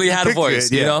never really had a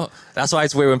voice. You know? That's why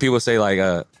it's weird when people say like,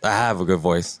 I have a good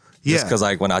voice. Just because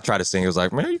like when I try to sing, it was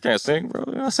like, man, you can't sing, bro.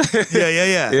 You know what I'm saying?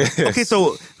 Yeah. Okay,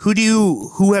 so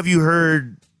who have you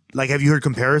heard? Like, have you heard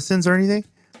comparisons or anything?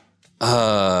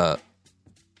 Yeah,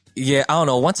 I don't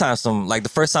know. One time,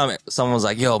 the first time someone was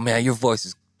like, yo, man, your voice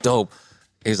is dope.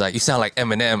 He's like, you sound like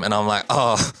Eminem. And I'm like,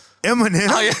 oh. Eminem?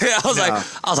 Oh, yeah. I was like,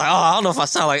 oh, I don't know if I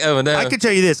sound like Eminem. I can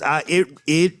tell you this.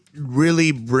 It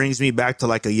really brings me back to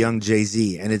like a young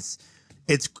Jay-Z. And it's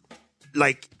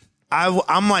like,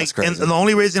 I'm like, and the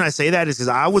only reason I say that is because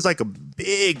I was like a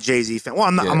big Jay-Z fan. Well,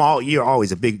 I'm not, you're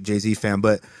always a big Jay-Z fan,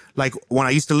 but like when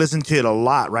I used to listen to it a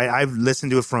lot, right? I've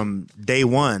listened to it from day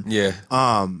one. Yeah.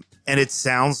 And it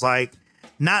sounds like,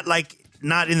 not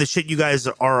in the shit you guys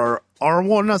are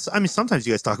well, not, I mean, sometimes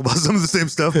you guys talk about some of the same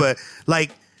stuff, but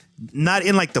like, not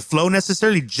in like the flow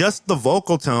necessarily, just the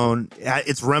vocal tone.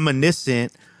 It's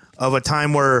reminiscent of a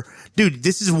time where, dude,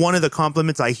 this is one of the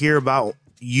compliments I hear about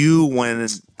you when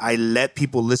I let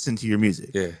people listen to your music.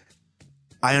 Yeah.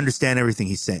 I understand everything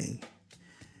he's saying.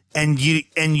 And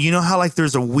you know how like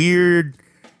there's a weird,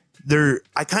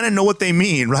 I kind of know what they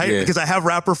mean, right? Yeah. Because I have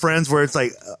rapper friends where it's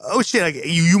like, oh shit, like,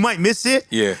 you might miss it.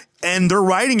 Yeah. And they're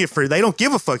writing it for you. They don't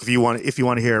give a fuck if you want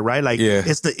to hear it, right? Like,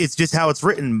 it's just how it's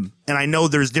written. And I know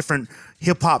there's different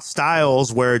hip hop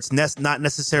styles where it's not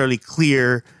necessarily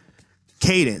clear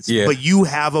cadence, but you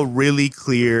have a really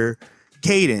clear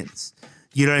cadence.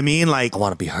 You know what I mean? Like, I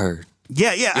want to be heard.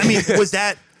 Yeah. I mean, was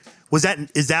that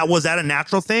a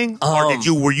natural thing, or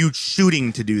were you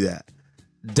shooting to do that?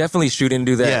 Definitely shooting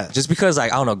to do that. Yeah. Just because,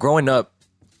 like, I don't know, growing up,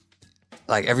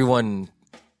 like everyone,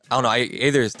 I don't know,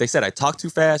 either they said I talked too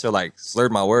fast or like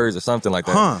slurred my words or something like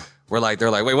that.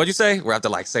 They're like, wait, what'd you say? We have to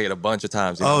like say it a bunch of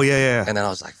times. You know? Oh yeah. And then I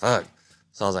was like, fuck.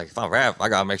 So I was like, if I rap, I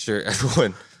gotta make sure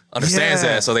everyone understands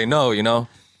that so they know, you know.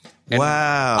 And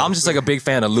wow. I'm just like a big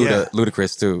fan of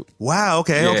Ludacris too. Wow.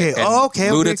 Okay. Okay.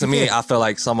 Luda to me, I feel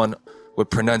like someone would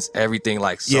pronounce everything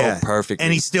like so perfectly,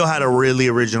 and he still had a really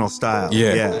original style.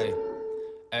 Yeah.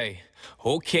 Hey.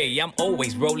 Okay, I'm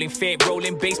always rolling fat,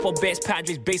 rolling baseball bats,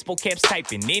 Padres, baseball caps,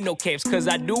 typing. Ain't no caps, cause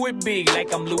I do it big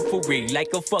like I'm Lou Ferrigno. Like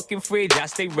a fucking fridge, I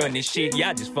stay running shit.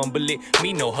 Y'all just fumble it,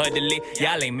 me no huddle it.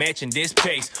 Y'all ain't matching this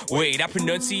pace. Wait, I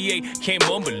pronunciate, can't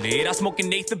mumble it. I smoke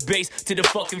an eighth of bass to the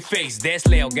fucking face. That's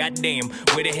loud, goddamn.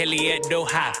 Where the hell he at though?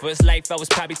 High. First life, I was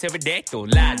probably pterodactyl.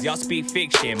 Lies, y'all speak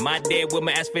fiction. My dad will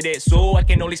my ask for that, so I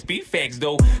can only speak facts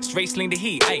though. Straight sling the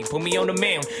heat, ayy, put me on the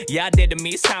mound. Y'all dead to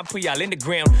me, it's time to put y'all in the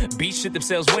ground. Beat shit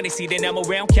themselves when they see that I'm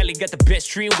around. Kelly got the best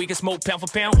tree and we can smoke pound for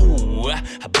pound. Ooh,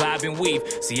 I bob and weave.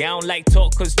 See, I don't like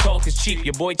talk cause talk is cheap.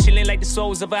 Your boy chillin' like the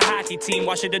souls of a hockey team.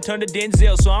 Watch it turn to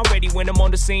Denzel, so I'm ready when I'm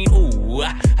on the scene. Ooh,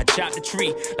 I chop the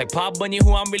tree like Paul Bunyan,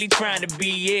 who I'm really trying to be.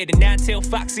 Yeah, the nine-tail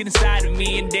fox inside of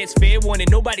me, and that's fair warning.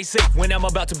 Nobody's safe when I'm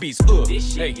about to beast.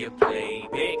 This shit you play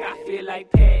back, I feel like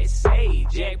Say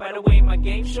Jack. By the way, my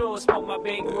game sure smoke my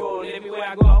bankroll. Everywhere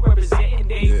I go, I'm representing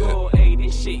they go. Hey,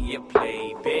 this shit you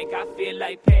play back, I feel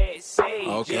like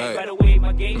Say Jack. By the way,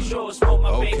 my game sure smoke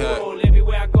my bankroll.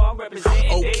 Everywhere I go, I'm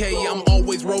representing okay, they go. I'm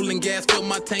always rolling gas, fill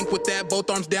my tank with that. Both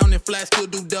arms down and flat, still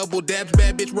do double dabs.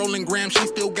 Bad bitch rolling grams, she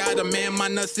still got a man. My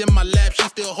nuts in my lap, she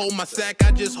still hold my sack.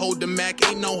 I just hold the Mac,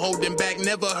 ain't no holding back.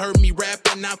 Never heard me rap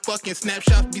and not fucking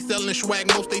snapshots. Be selling swag,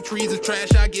 most they trees is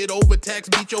trash. I get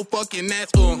overtaxed, beat your fucking ass.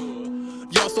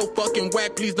 Y'all so fucking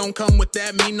whack, please don't come with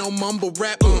that. Me no mumble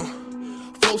rap.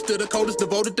 flow still the coldest,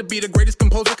 devoted to be the greatest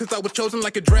composer, cause I was chosen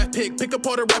like a draft pick. Pick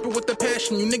apart a rapper with a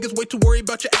passion. You niggas way too worried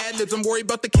about your ad-libs. I'm worried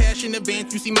about the cash in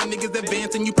advance. You see my niggas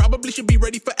advancing, you probably should be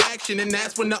ready for action. And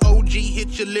that's when the OG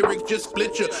hit your lyrics, just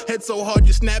split your head so hard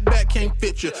your snapback can't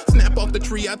fit you. Snap off the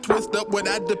tree, I twist up what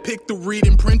I depict to read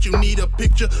and print. You need a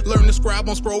picture, learn to scribe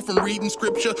on scroll from reading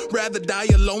scripture. Rather die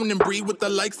alone than breathe with the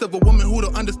likes of a woman who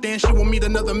don't understand she won't meet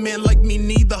another man like me.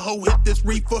 Neither hoe hit this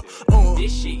reefer.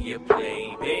 This shit you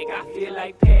play, big, I feel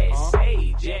like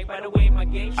passe. Jack, by the way, my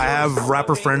game. I have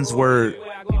rapper friends where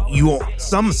you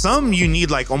some you need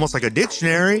like almost like a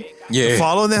dictionary to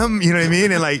follow them. You know what I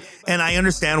mean? And I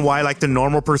understand why like the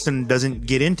normal person doesn't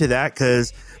get into that,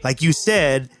 because like you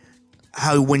said,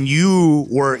 how when you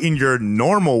were in your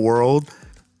normal world,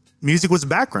 music was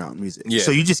background music. Yeah.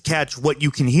 So you just catch what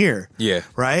you can hear. Yeah.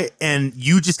 Right. And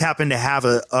you just happen to have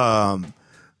a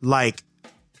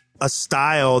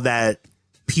style that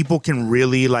people can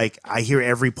really like. I hear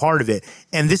every part of it.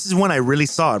 And this is when I really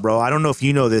saw it, bro. I don't know if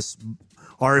you know this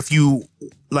or if you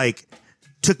like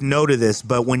took note of this,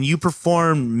 but when you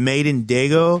performed Made in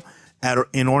Dago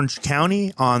in Orange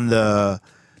County on the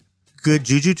Good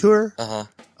Juju tour,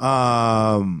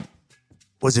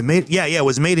 was it made? Yeah, it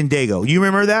was Made in Dago. You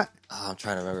remember that? I'm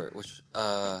trying to remember which.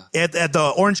 At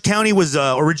the Orange County was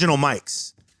Original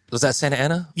Mics. Was that Santa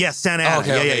Ana? Yes, Santa Ana.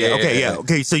 Okay, yeah.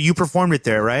 Okay, so you performed it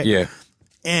there, right? Yeah.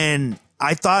 And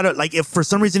I thought, like, if for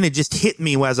some reason it just hit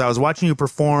me as I was watching you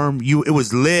perform, it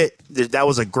was lit. That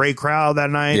was a great crowd that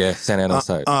night. Yeah, Santa Ana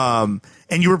side.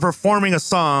 And you were performing a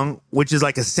song, which is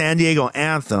like a San Diego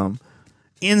anthem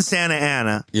in Santa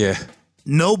Ana. Yeah.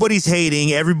 Nobody's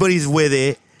hating. Everybody's with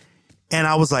it. And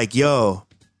I was like, yo,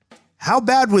 how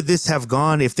bad would this have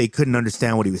gone if they couldn't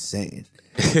understand what he was saying?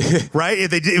 Right?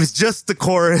 If it was just the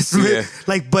chorus. Yeah.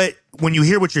 Like, but when you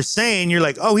hear what you're saying, you're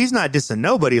like, oh, he's not dissing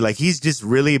nobody. Like, he's just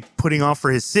really putting on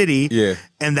for his city. Yeah.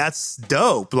 And that's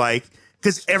dope. Like,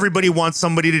 because everybody wants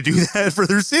somebody to do that for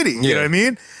their city. You know what I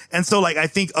mean? And so, like, I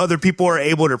think other people are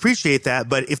able to appreciate that.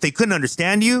 But if they couldn't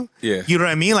understand you, you know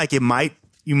what I mean? Like, you might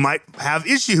have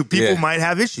issue. People might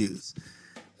have issues.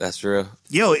 That's real.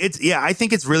 Yo, I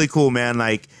think it's really cool, man.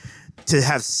 Like, to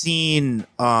have seen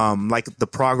like the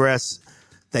progress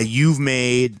that you've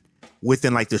made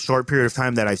within like the short period of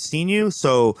time that I've seen you.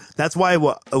 So that's why it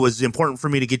was important for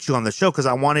me to get you on the show, because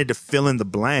I wanted to fill in the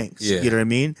blanks. Yeah. You know what I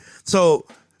mean? So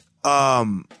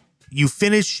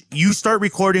you start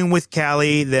recording with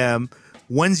Cali, them.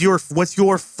 What's your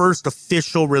first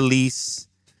official release?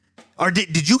 Or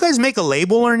did you guys make a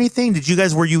label or anything?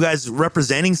 Were you guys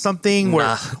representing something?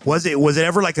 Nah. Was it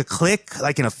ever like a clique,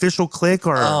 like an official clique,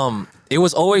 or? It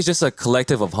was always just a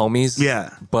collective of homies.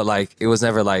 Yeah. But like, it was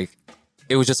never like,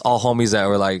 it was just all homies that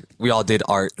were like, we all did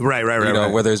art. Right. You know,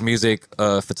 whether it's music,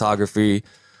 photography,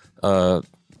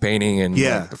 painting, and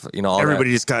yeah, like, you know, all everybody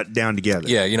that. just got down together.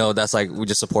 Yeah, you know, that's like, we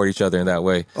just support each other in that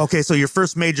way. Okay, so your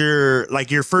first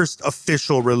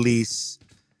official release,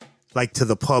 like to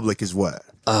the public, is what?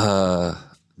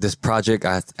 This project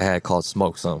I had called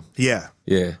Smoke Some. Yeah.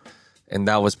 Yeah. And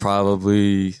that was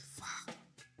probably,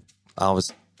 I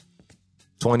was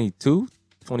 22,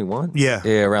 21. Yeah.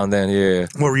 Yeah, around then, yeah.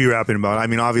 What were you rapping about? I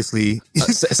mean, obviously,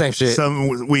 same shit.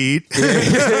 some weed.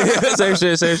 Yeah. Same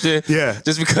shit. Yeah.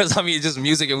 Just because, I mean, just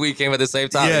music and weed came at the same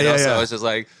time. Yeah, you know? yeah, So yeah. it's just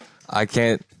like,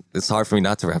 it's hard for me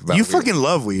not to rap about You weed. fucking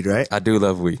love weed, right? I do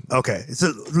love weed. Okay,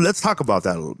 so let's talk about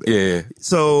that a little bit. Yeah.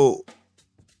 So,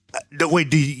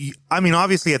 wait, I mean,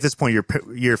 obviously at this point,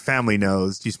 your family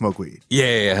knows you smoke weed.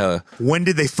 Yeah. When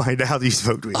did they find out that you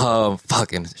smoked weed?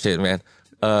 Fucking shit, man.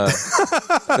 I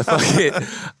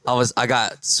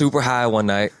got super high one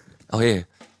night. Oh yeah.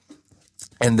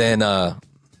 And then I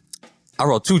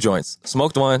rolled 2 joints.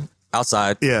 Smoked one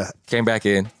outside. Yeah. Came back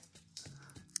in.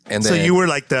 And then, so you were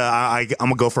like I'm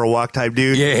gonna go for a walk type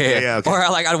dude. Yeah. Okay. Or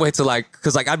I'd wait till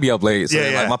cause I'd be up late. So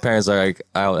Yeah. my parents are like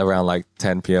out around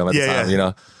 10 p.m. at the time, you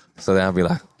know. So then I'd be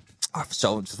like, oh, for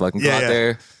sure, just fucking go out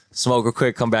there, smoke real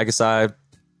quick, come back inside.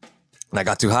 And I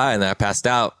got too high and then I passed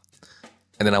out.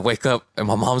 And then I wake up and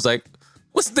my mom's like,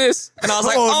 what's this? And I was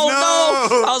like, oh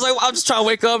no. I was like, I'm just trying to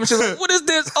wake up. And she's like, what is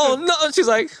this? Oh no. And she's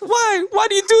like, why? Why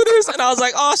do you do this? And I was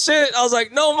like, oh shit. I was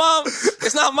like, no, mom,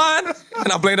 it's not mine.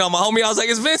 And I blamed it on my homie. I was like,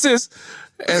 it's Vince's.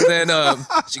 And then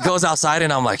she goes outside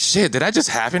and I'm like, shit, did that just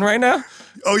happen right now?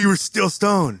 Oh, you were still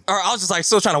stoned. Or I was just like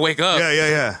still trying to wake up.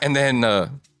 Yeah. And then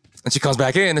and she comes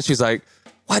back in and she's like,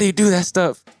 why do you do that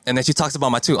stuff? And then she talks about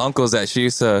my 2 uncles that she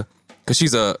used to, because she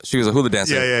was a hula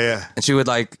dancer. Yeah. And she would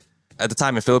at the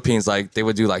time in Philippines, they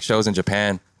would do shows in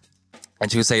Japan.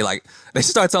 And she would say like, they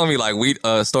start telling me like weed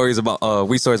stories about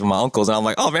with my uncles, and I'm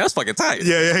like, oh man, that's fucking tight.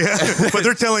 Yeah. But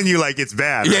they're telling you like it's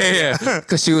bad. Right? Yeah.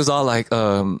 Because she was all like,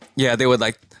 they would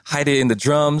like hide it in the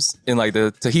drums, in like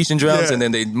the Tahitian drums, and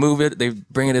then they move it, they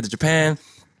bring it into Japan,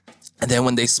 and then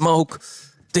when they smoke,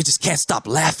 they just can't stop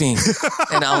laughing.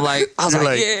 And I was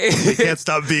like, yeah. They can't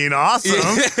stop being awesome.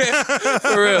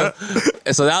 For real.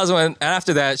 And so that was when, and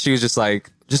after that, she was just like,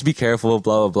 just be careful,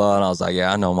 blah, blah, blah. And I was like,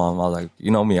 yeah, I know, Mom. I was like,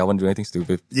 you know me, I wouldn't do anything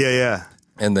stupid. Yeah.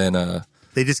 And then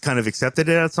they just kind of accepted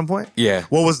it at some point? Yeah.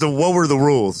 What were the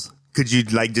rules? Could you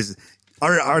like just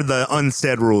are the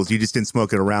unsaid rules? You just didn't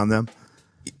smoke it around them?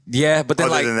 Yeah, but then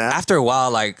Other like than that? after a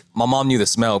while, like my mom knew the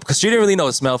smell because she didn't really know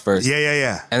the smell first.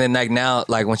 Yeah. And then like now,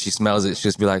 like when she smells it, she'll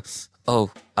just be like,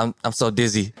 "Oh, I'm so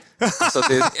dizzy." I'm so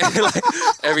dizzy. And, like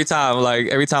every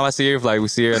time I see her, like we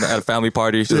see her at a family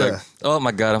party, she's like, "Oh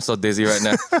my God, I'm so dizzy right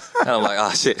now." And I'm like,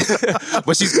 "Oh shit,"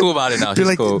 but she's cool about it now. You're She's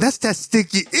like, cool. that's that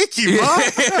sticky icky, Mom.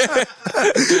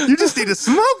 You just need to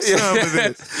smoke some of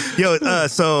this. Yo,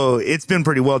 so it's been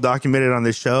pretty well documented on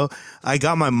this show. I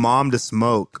got my mom to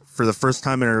smoke for the first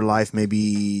time in her life,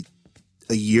 maybe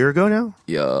a year ago now.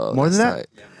 Yo, More than that?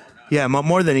 tight. Yeah,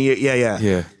 more than a year. Yeah.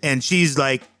 Yeah. And she's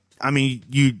like, I mean,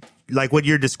 you like what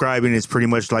you're describing is pretty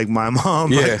much like my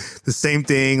mom. Yeah. Like, the same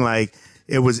thing. Like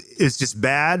it's just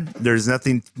bad. There's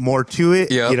nothing more to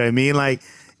it. Yeah. You know what I mean? Like,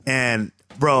 and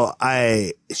bro,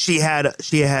 she had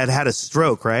a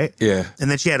stroke, right? Yeah. And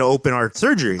then she had to open heart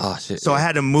surgery. Oh, shit, So yeah. I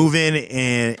had to move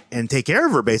in and take care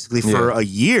of her basically for a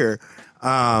year.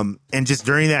 And just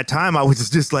during that time, I was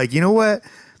just like, you know what?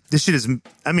 This shit is,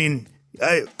 I mean,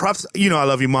 props, I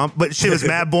love you, Mom, but shit was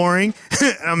mad boring.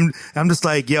 I'm just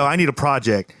like, yo, I need a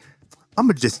project. I'm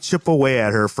gonna just chip away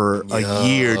at her for a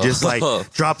year, just like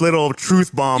drop little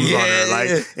truth bombs on her,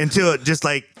 like until it just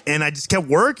like, and I just kept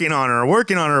working on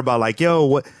her about like, yo,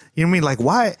 what, you know what I mean? Like,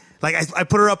 why? Like I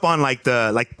put her up on like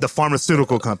the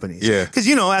pharmaceutical companies. Yeah. Cause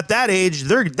at that age,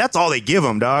 that's all they give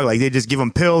them, dog. Like they just give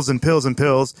them pills and pills and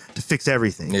pills to fix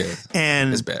everything. Yeah.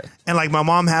 And It's bad. And like my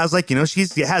mom has like,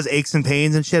 she has aches and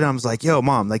pains and shit. And I was like, yo,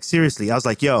 Mom, like seriously. I was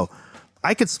like, yo,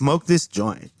 I could smoke this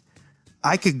joint.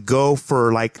 I could go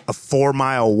for like a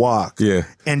 4-mile walk. Yeah.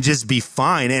 And just be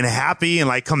fine and happy and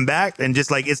like come back and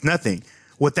just like it's nothing.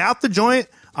 Without the joint,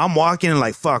 I'm walking and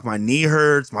like, fuck, my knee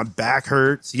hurts, my back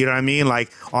hurts. You know what I mean?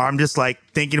 Like, or I'm just like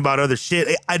thinking about other shit.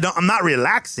 I'm not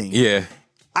relaxing. Yeah.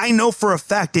 I know for a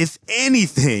fact, if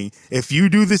anything, if you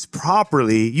do this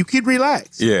properly, you could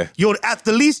relax. Yeah. At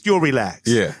the least you'll relax.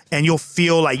 Yeah. And you'll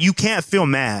feel like you can't feel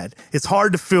mad. It's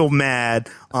hard to feel mad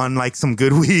on like some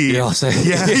good weed. You know what I'm saying?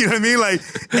 Yeah. You know what I mean? Like,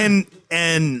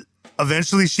 and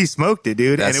eventually she smoked it,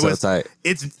 dude. That's and it was so tight.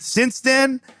 It's since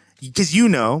then, because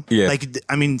like,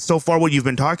 I mean, so far what you've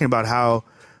been talking about, how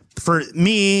for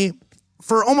me,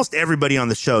 for almost everybody on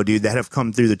the show, dude, that have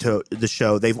come through the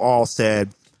show, they've all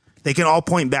said, they can all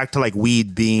point back to like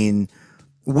weed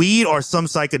or some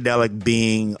psychedelic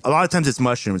being, a lot of times it's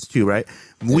mushrooms too, right?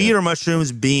 Weed or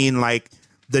mushrooms being like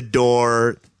the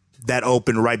door that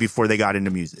opened right before they got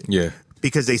into music. Yeah.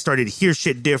 Because they started to hear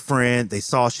shit different, they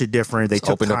saw shit different, they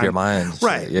took opened up time. your mind.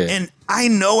 Right. Shit, yeah. And I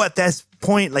know at that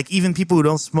point, like even people who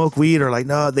don't smoke weed are like,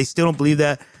 no, they still don't believe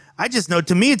that. I just know,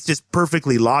 to me, it's just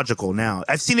perfectly logical now.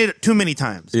 I've seen it too many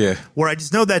times. Yeah. Where I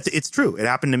just know that it's true. It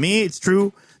happened to me. It's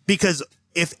true. Because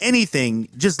if anything,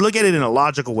 just look at it in a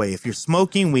logical way. If you're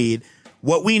smoking weed,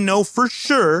 what we know for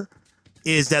sure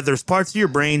is that there's parts of your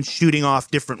brain shooting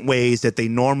off different ways that they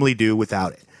normally do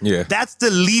without it. Yeah. That's the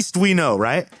least we know,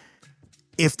 right?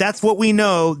 If that's what we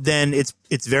know, then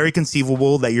it's very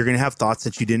conceivable that you're going to have thoughts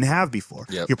that you didn't have before.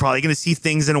 Yep. You're probably going to see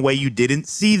things in a way you didn't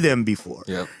see them before.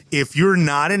 Yep. If you're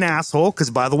not an asshole,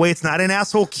 because by the way, it's not an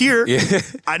asshole cure. Yeah.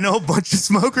 I know a bunch of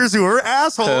smokers who are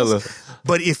assholes. Hella.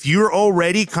 But if you're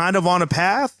already kind of on a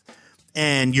path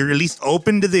and you're at least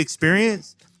open to the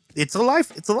experience, it's a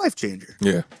life changer.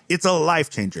 Yeah. It's a life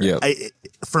changer. Yep.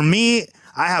 For me,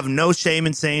 I have no shame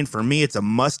in saying, for me, it's a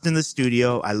must in the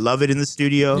studio. I love it in the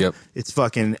studio. Yep. It's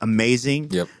fucking amazing.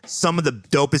 Yep. Some of the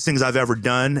dopest things I've ever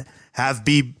done have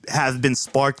been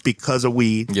sparked because of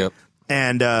weed. Yep.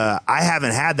 And I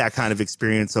haven't had that kind of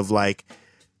experience of like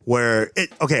where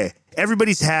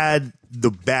everybody's had the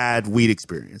bad weed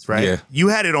experience, right? Yeah. You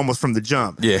had it almost from the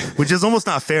jump. Yeah. Which is almost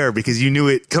not fair because you knew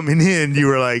it coming in. You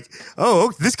were like,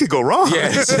 oh, this could go wrong.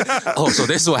 Yes. So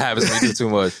this is what happens when you do too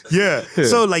much. Yeah.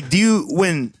 So like,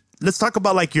 let's talk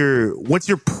about like what's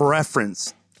your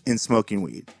preference in smoking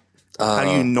weed? How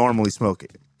do you normally smoke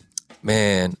it?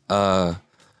 Man, I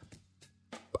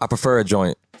prefer a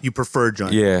joint. You prefer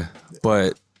joint? Yeah,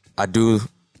 but I do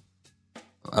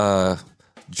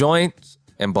joint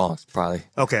and bongs probably.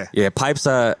 Okay. Yeah, pipes.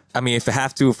 I mean, if I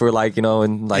have to for like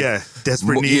and like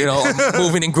desperate need.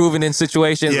 Moving and grooving in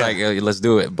situations, Yeah. like let's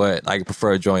do it. But I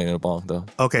prefer a joint and a bong though.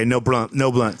 Okay, no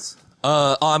blunts.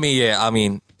 I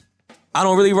mean, I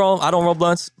don't really roll. I don't roll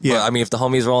blunts. Yeah. But I mean, if the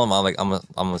homies roll them, I'm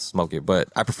gonna smoke it. But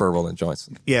I prefer rolling joints.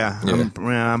 Yeah.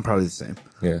 I'm probably the same.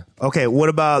 Yeah. Okay, what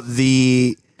about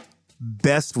the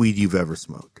best weed you've ever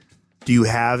smoked? Do you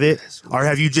have it, or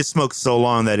have you just smoked so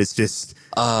long that it's just?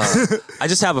 I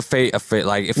just have a fate.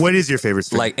 Like if What is your favorite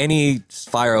strain? like any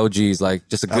fire OGs, like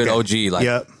just a good Okay. OG, like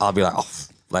Yep. I'll be like, oh,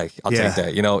 like I'll Yeah.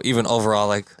 take that. Even overall,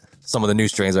 like some of the new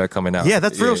strains that are coming out. Yeah,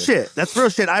 that's real shit. That's real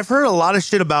shit. I've heard a lot of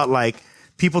shit about like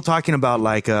people talking about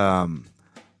like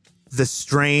the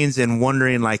strains and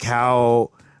wondering like how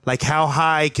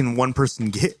high can one person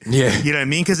get? Yeah. You know what I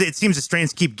mean? Because it seems the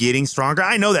strains keep getting stronger.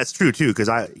 I know that's true too. Because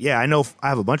I know I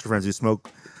have a bunch of friends who smoke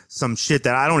some shit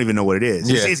that I don't even know what it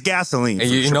is. Yeah. It's gasoline. And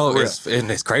for you sure, know, for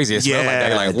real. it's crazy. It smells like that.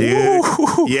 You're like,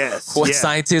 dude. woo. Yes. What yeah.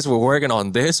 scientists were working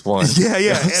on this one?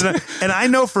 Yeah. And I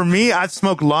know for me, I've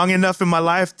smoked long enough in my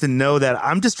life to know that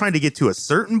I'm just trying to get to a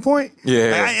certain point.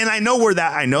 Yeah. And I know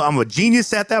I know I'm a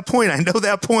genius at that point. I know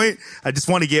that point. I just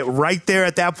want to get right there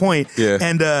at that point. Yeah.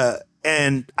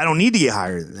 And I don't need to get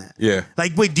higher than that. Yeah.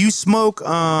 Like, wait, do you smoke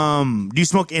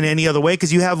in any other way?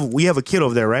 Because we have a kid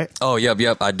over there, right? Oh, yep.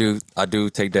 I do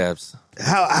take dabs.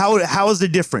 How is the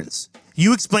difference?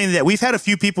 You explained that. We've had a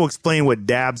few people explain what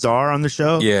dabs are on the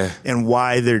show. Yeah. And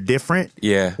why they're different.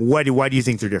 Yeah. Why do you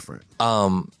think they're different?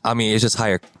 I mean, it's just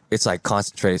higher. It's like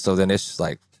concentrate. So then it's just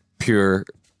like pure.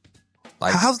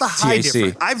 Like How's the high THC.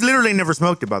 different? I've literally never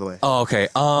smoked it, by the way. Oh, okay.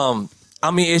 I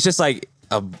mean, it's just like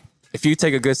if you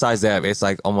take a good size dab, it's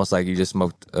like almost like you just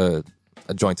smoked a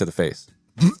joint to the face.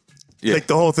 Yeah. Like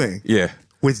the whole thing Yeah.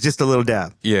 with just a little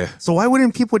dab. Yeah. So why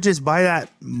wouldn't people just buy that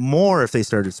more if they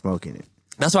started smoking it?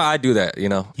 That's why I do that.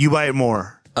 You buy it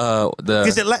more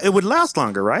because it would last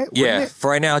longer, right? Wouldn't Yeah, it? for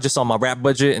right now, just on my rap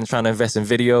budget and trying to invest in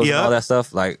videos Yeah. and all that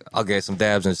stuff, like I'll get some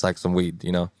dabs and just like some weed,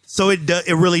 So it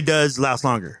really does last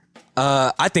longer.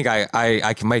 I think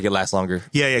I can make it last longer.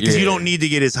 Yeah, because you don't need to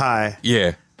get as high.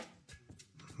 Yeah,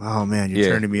 Oh man, you're Yeah.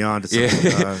 turning me on to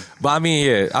something. yeah. But I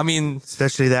mean,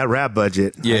 Especially that rap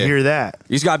budget. I Yeah. hear that.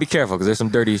 you just gotta be careful because there's some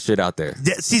dirty shit out there.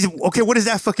 See, okay, what does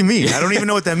that fucking mean? I don't even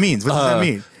know what that means. What does that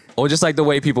mean? Or just like the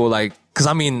way people like, because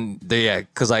I mean,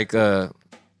 because like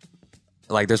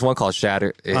there's one called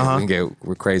Shatter. It can get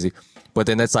crazy, but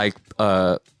then it's like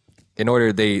in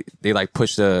order they like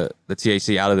push the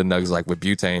THC out of the nugs like with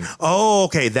butane. Oh,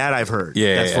 okay, that I've heard.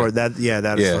 Yeah, that's yeah. for that. Yeah,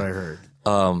 that is Yeah. what I heard.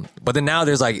 But then now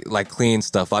there's like clean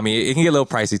stuff. I mean, it can get a little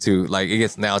pricey too. Like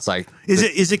it's like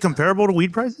Is it comparable to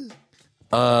weed prices?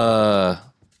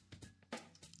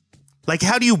 Like,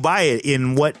 how do you buy it?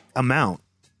 In what amount?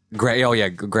 grams.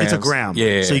 It's a gram.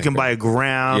 Yeah. So you can buy a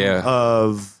gram Yeah.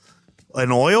 of an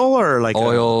oil or like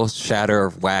oil, shatter,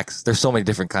 wax. There's so many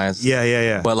different kinds.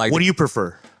 Yeah. But, like, what do you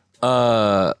prefer?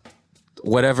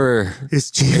 Whatever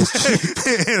It's cheap.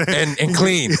 and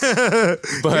clean.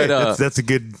 But that's a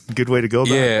good way to go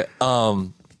about it.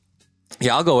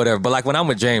 yeah, I'll go whatever. But like when I'm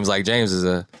with James, like James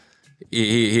is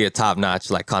he a top notch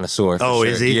like connoisseur. for Oh,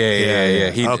 sure. is he?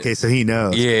 Yeah. Okay, so he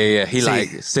knows. Yeah. He See- like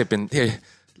sipping.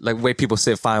 Like the way people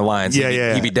sip fine wines.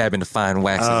 Yeah. He be dabbing the fine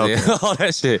waxes. Oh, okay. All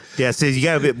that shit. Yeah, so you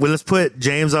gotta well, let's put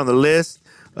James on the list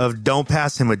of don't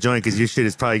pass him a joint because your shit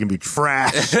is probably gonna be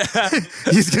trash.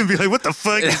 He's gonna be like, what the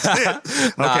fuck is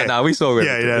this? Nah, we so good.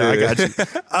 Yeah, I got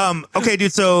you. Okay,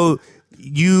 dude, so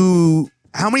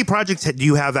how many projects do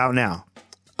you have out now?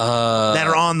 That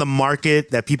are on the market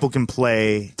that people can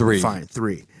play? 3. Fine,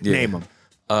 3. Yeah. Name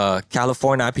them.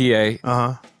 California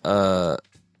IPA.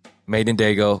 Made in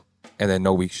Dago, and then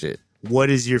No Weak Shit. What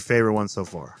is your favorite one so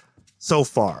far?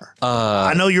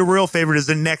 I know your real favorite is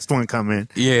the next one coming.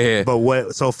 Yeah. But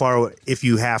what so far, if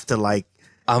you have to like,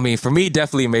 I mean, for me,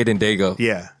 definitely Made in Dago.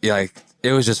 Yeah. Like,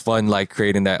 it was just fun, like,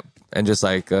 creating that. And just,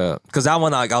 like, because that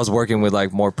one, like, I was working with,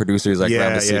 like, more producers, like, Yeah,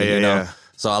 around the city, yeah, you know? yeah.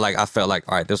 So, I felt like,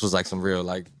 all right, this was, like, some real,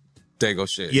 like, Dago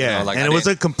shit. yeah, You know? Like, and I it was a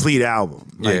didn't- complete album.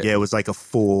 Like, Yeah. it was like a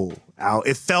full out.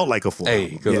 It felt like a full Hey,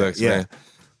 album. good looks, man.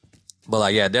 But,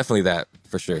 like, yeah, definitely that,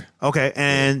 for sure. Okay,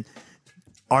 and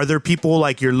are there people,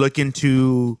 like, you're looking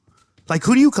to, like,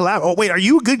 who do you collaborate? Oh, wait, are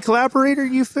you a good collaborator,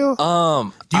 you feel?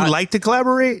 Do you like to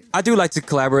collaborate? I do like to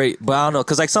collaborate, but I don't know,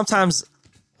 because, like, sometimes,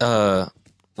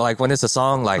 like, when it's a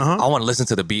song, like, I want to listen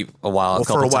to the beat a Well,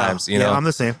 couple times, you know? Yeah, I'm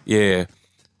the same. Yeah.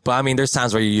 But, I mean, there's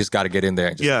times where you just got to get in there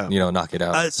and just, Yeah. knock it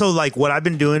out. So, like, what I've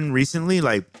been doing recently,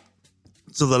 like,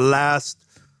 so the last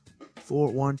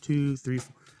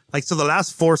the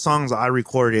last 4 songs I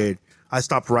recorded, I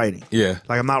stopped writing. Yeah.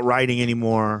 Like, I'm not writing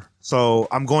anymore. So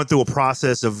I'm going through a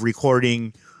process of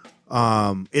recording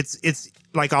It's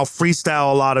like I'll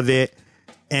freestyle a lot of it,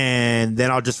 and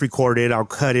then I'll just record it. I'll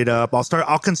cut it up.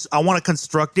 I want to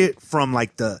construct it from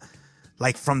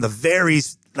from the very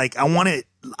I want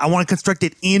to construct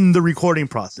it in the recording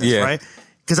process, right?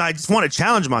 Because I just want to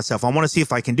challenge myself. I want to see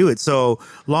if I can do it. So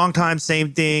long time,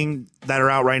 same thing that are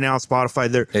out right now on Spotify.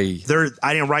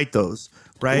 I didn't write those,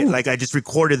 right? Ooh. Like I just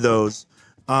recorded those.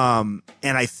 And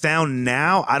I found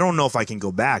now I don't know if I can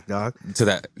go back, dog. To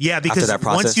that. Yeah, because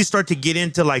once you start to get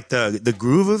into like the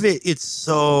groove of it, it's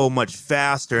so much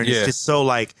faster, and it's just so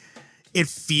like it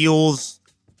feels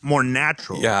more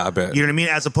natural. Yeah, I bet. You know what I mean?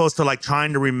 As opposed to like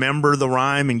trying to remember the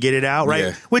rhyme and get it out,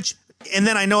 right? Yeah. And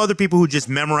then I know other people who just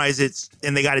memorize it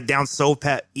and they got it down so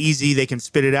easy they can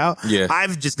spit it out. Yeah.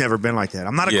 I've just never been like that.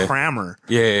 I'm not a crammer.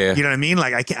 Yeah. You know what I mean?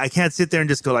 Like I can't sit there and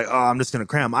just go like, oh, I'm just gonna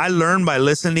cram. I learn by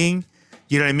listening.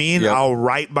 You know what I mean? Yep. I'll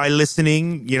write by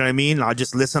listening. You know what I mean? I'll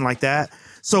just listen like that.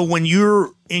 So when you're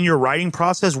in your writing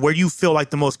process, where do you feel like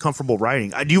the most comfortable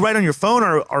writing? Do you write on your phone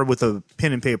or with a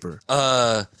pen and paper?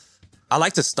 I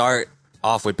like to start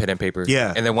off with pen and paper.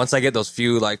 Yeah. And then once I get those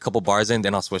few couple bars in,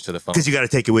 then I'll switch to the phone. Because you got to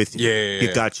take it with you.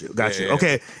 Yeah. Got you.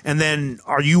 Okay. And then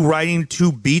are you writing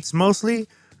to beats mostly?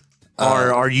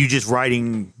 Or are you just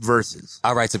writing verses?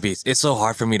 I write to beats. It's so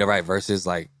hard for me to write verses.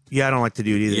 Yeah, I don't like to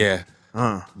do it either.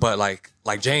 Yeah. But like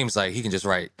James, he can just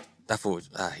write. That fool,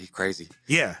 he's crazy.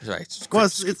 Yeah. Right. Well,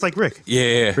 it's like Rick.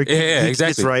 Yeah. Rick, yeah, he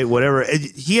exactly. Just write whatever.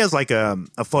 He has like a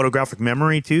photographic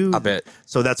memory too. I bet.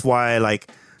 So that's why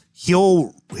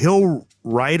he'll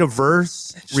write a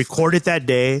verse, record it that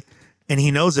day, and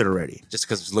he knows it already. Just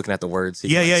because he's looking at the words. He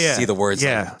can see the words.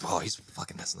 Yeah. He's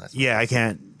fucking messing that. Yeah, I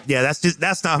can't. Yeah,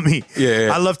 that's not me.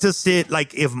 Yeah. I love to sit,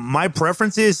 if my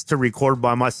preference is to record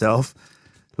by myself,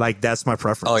 that's my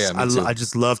preference. Oh, yeah, me too. I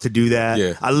just love to do that.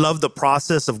 Yeah. I love the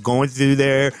process of going through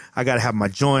there. I got to have my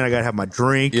joint. I got to have my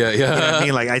drink. Yeah. You know what I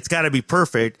mean? It's got to be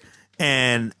perfect.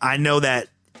 And I know that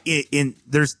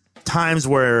there's times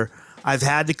where I've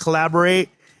had to collaborate.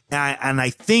 And I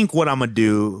think what I'm going to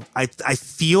do, I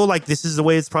feel like this is the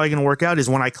way it's probably going to work out, is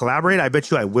when I collaborate, I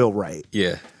bet you I will write.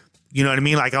 Yeah. You know what I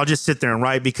mean? I'll just sit there and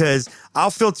write because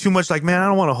I'll feel too much man, I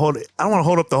don't want to hold it. I don't want to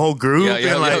hold up the whole groove. Yeah, You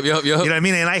know what I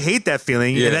mean? And I hate that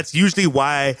feeling. Yeah. And that's usually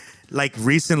why,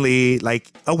 recently,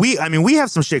 we have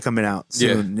some shit coming out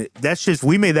soon. Yeah. That's just,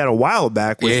 we made that a while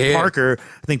back with Parker.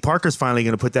 I think Parker's finally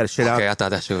going to put that shit out. Okay, I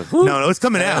thought that shit was... No, it's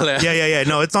coming out. Yeah.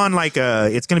 No, it's on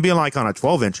it's going to be on a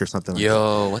 12-inch or something like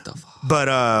that. What the fuck? But,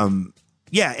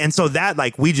 yeah, and so that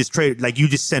we just traded, you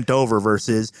just sent over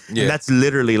verses, and that's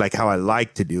literally how I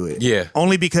like to do it. Yeah.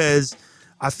 Only because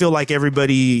I feel like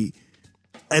everybody,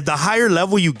 at the higher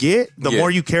level you get, the more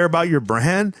you care about your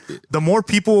brand, the more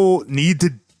people need to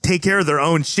take care of their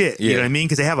own shit. You know what I mean?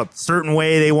 Because they have a certain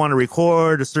way they want to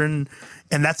record, and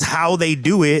that's how they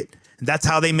do it. That's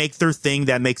how they make their thing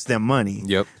that makes them money.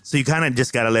 Yep. So you kind of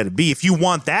just got to let it be. If you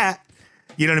want that,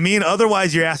 you know what I mean?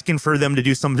 Otherwise, you're asking for them to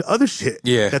do some other shit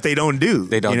that they don't do.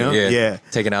 They don't do. Yeah.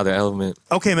 Taking out their element.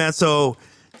 Okay, man. So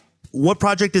what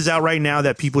project is out right now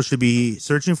that people should be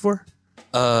searching for?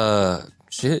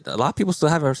 Shit. A lot of people still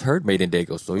haven't heard Made in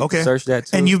Dago, so you can search that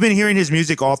too. And you've been hearing his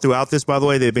music all throughout this, by the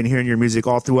way. They've been hearing your music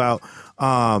all throughout.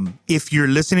 If you're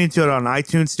listening to it on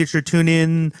iTunes, Stitcher,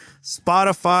 TuneIn,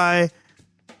 Spotify,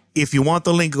 if you want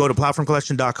the link, go to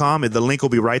platformcollection.com. The link will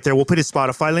be right there. We'll put his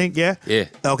Spotify link. Yeah. Yeah.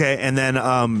 Okay. And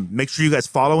then make sure you guys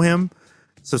follow him,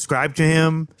 subscribe to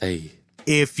him. Hey.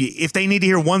 If they need to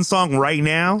hear one song right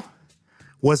now,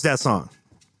 what's that song?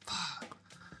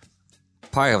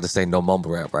 Probably have to say No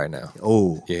Mumble Rap right now.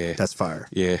 Oh, yeah. That's fire.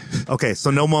 Yeah. Okay.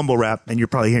 So No Mumble Rap, and you're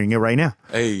probably hearing it right now.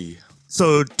 Hey.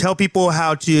 So tell people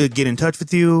how to get in touch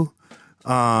with you.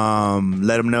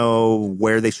 Let them know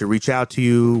where they should reach out to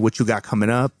you, what you got coming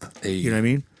up. Hey. You know what I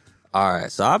mean? All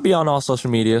right. So I'll be on all social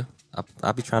media.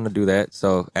 I'll be trying to do that.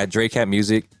 So at Drecat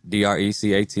Music,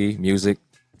 DRECAT Music,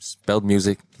 spelled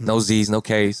music. No Z's, no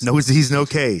K's. No Z's, no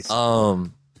K's.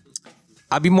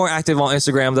 I'll be more active on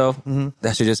Instagram though. Mm-hmm.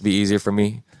 That should just be easier for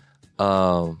me.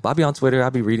 But I'll be on Twitter. I'll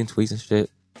be reading tweets and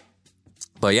shit.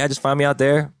 But yeah, just find me out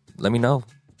there. Let me know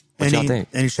what y'all think.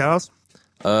 Any shout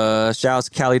outs? Shout outs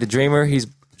to Cali the Dreamer. He's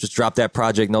just dropped that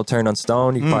project, No Turn on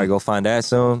Stone. You can probably go find that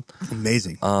soon.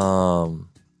 Amazing. Shout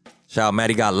out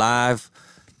Matty Got Live.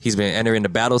 He's been entering the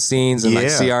battle scenes and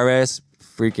CRS.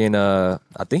 Freaking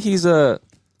I think he's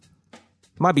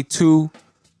might be 2-0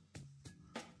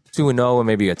 and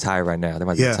maybe a tie right now. There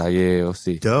might be a tie. Yeah, we'll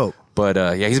see. Dope. But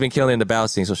yeah, he's been killing in the battle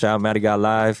scene. So shout out Matty Got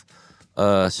Live.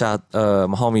 Shout out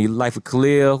my homie Life of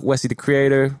Khalil, Wesley the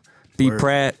Creator, B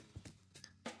Pratt.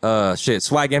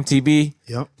 Swag MTB.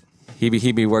 Yep.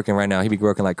 He be working right now. He be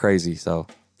working like crazy. So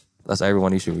That's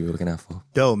everyone you should be looking out for.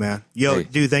 Dope, man. Yo, Hey.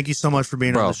 dude, thank you so much for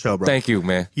being on the show, bro. Thank you,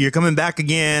 man. You're coming back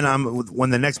again. When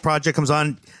the next project comes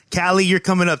on. Cali, you're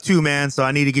coming up too, man. So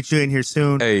I need to get you in here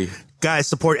soon. Hey. Guys,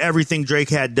 support everything Drake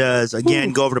Hat does.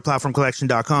 Again, go over to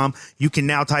platformcollection.com. You can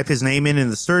now type his name in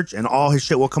the search and all his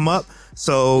shit will come up.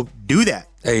 So do that.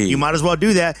 Hey. You might as well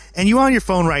do that. And you on your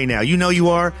phone right now. You know you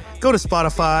are. Go to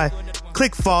Spotify,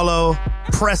 click follow,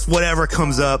 press whatever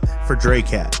comes up for Drake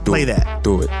Hat. Play that.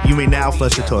 Do it. You may now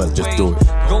flush the toilet. Just do it.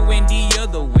 Going the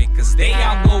other way, cause they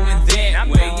all going that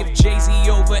way. If Jay-Z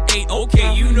over 8,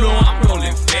 okay, you know I'm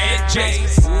rolling fat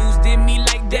J's. Fools did me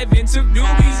like Devin took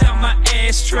doobies out my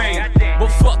ashtray. But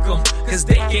fuck them, cause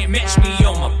they can't match me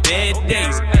on my bad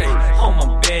days. Ay, on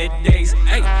my bad days.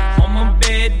 Ay, on my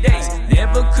bad days.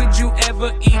 Never could you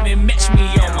ever even match me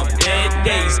on my bad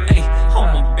days. Ay,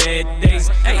 on my bad days.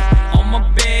 Ay, on my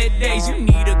bad days. You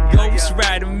need a ghost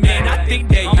rider, man. I think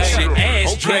that you should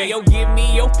ask Dre. Yo, give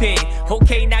me your pen.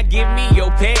 Okay, now give me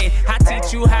your pen. I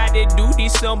teach you how to do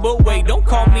this some, but wait, don't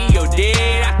call me your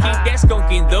dad. I keep that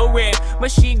skunk in the rap.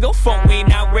 Machine go funk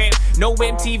when I rap. No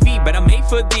MTV, but I'm made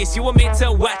for this. You were meant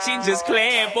to watch and just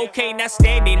clap. Okay, now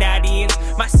standing audience.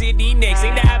 My city next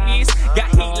ain't the obvious. Got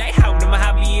heat like how my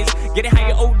hobby is. Get it how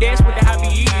your old dash with the hobby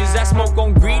is. I smoke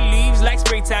on green leaves like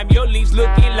springtime. Your leaves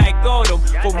looking like autumn.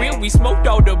 For real, we smoked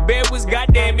all the bear was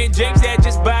goddamn it. James had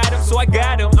just bought him, so I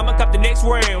got him. I'ma cop the next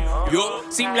round. Yo,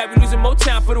 seem like we losing more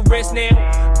time for the rest now.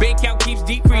 Bank count keeps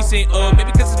decreasing.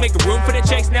 Maybe cause it's making room for the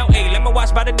checks now. Hey, let me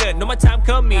watch by the nut. Know my time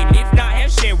coming. If not,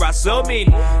 have Shamrock Summit.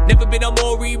 Never been on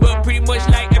Maury, but pretty much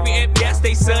like every FBI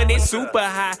stay sun is super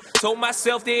high. Told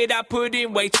myself that I put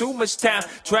in way too much time.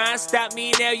 Try and stop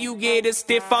me now, you get a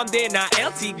stiff arm, then I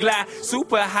LT glide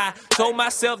super high. Told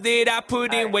myself that I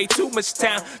put in way too much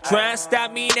time. Try and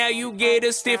stop me now, you get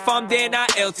a stiff arm, then I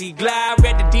LT glide.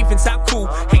 Read the defense, I'm cool.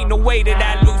 Ain't no way that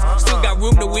I lose. Still got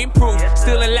room to improve.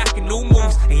 Still unlocking new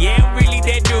moves. And yeah, I'm really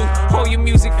that dude. Oh, your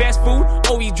music fast food.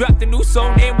 Oh, you dropped a new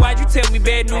song. Then why'd you tell me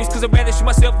bad news? Cause I'd rather shoot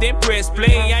myself than press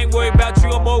play. I ain't worried about you,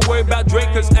 I'm more worried about Drake.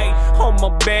 Cause ayy, on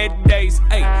my bad days,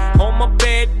 ayy, on my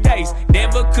bad days.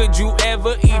 Never could you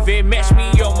ever even match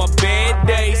me on my bad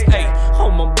days, ayy,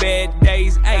 on my bad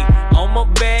days, ayy, on my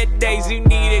bad days. You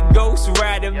need a ghost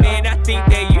rider, man. I think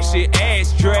that you should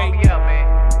ask Drake.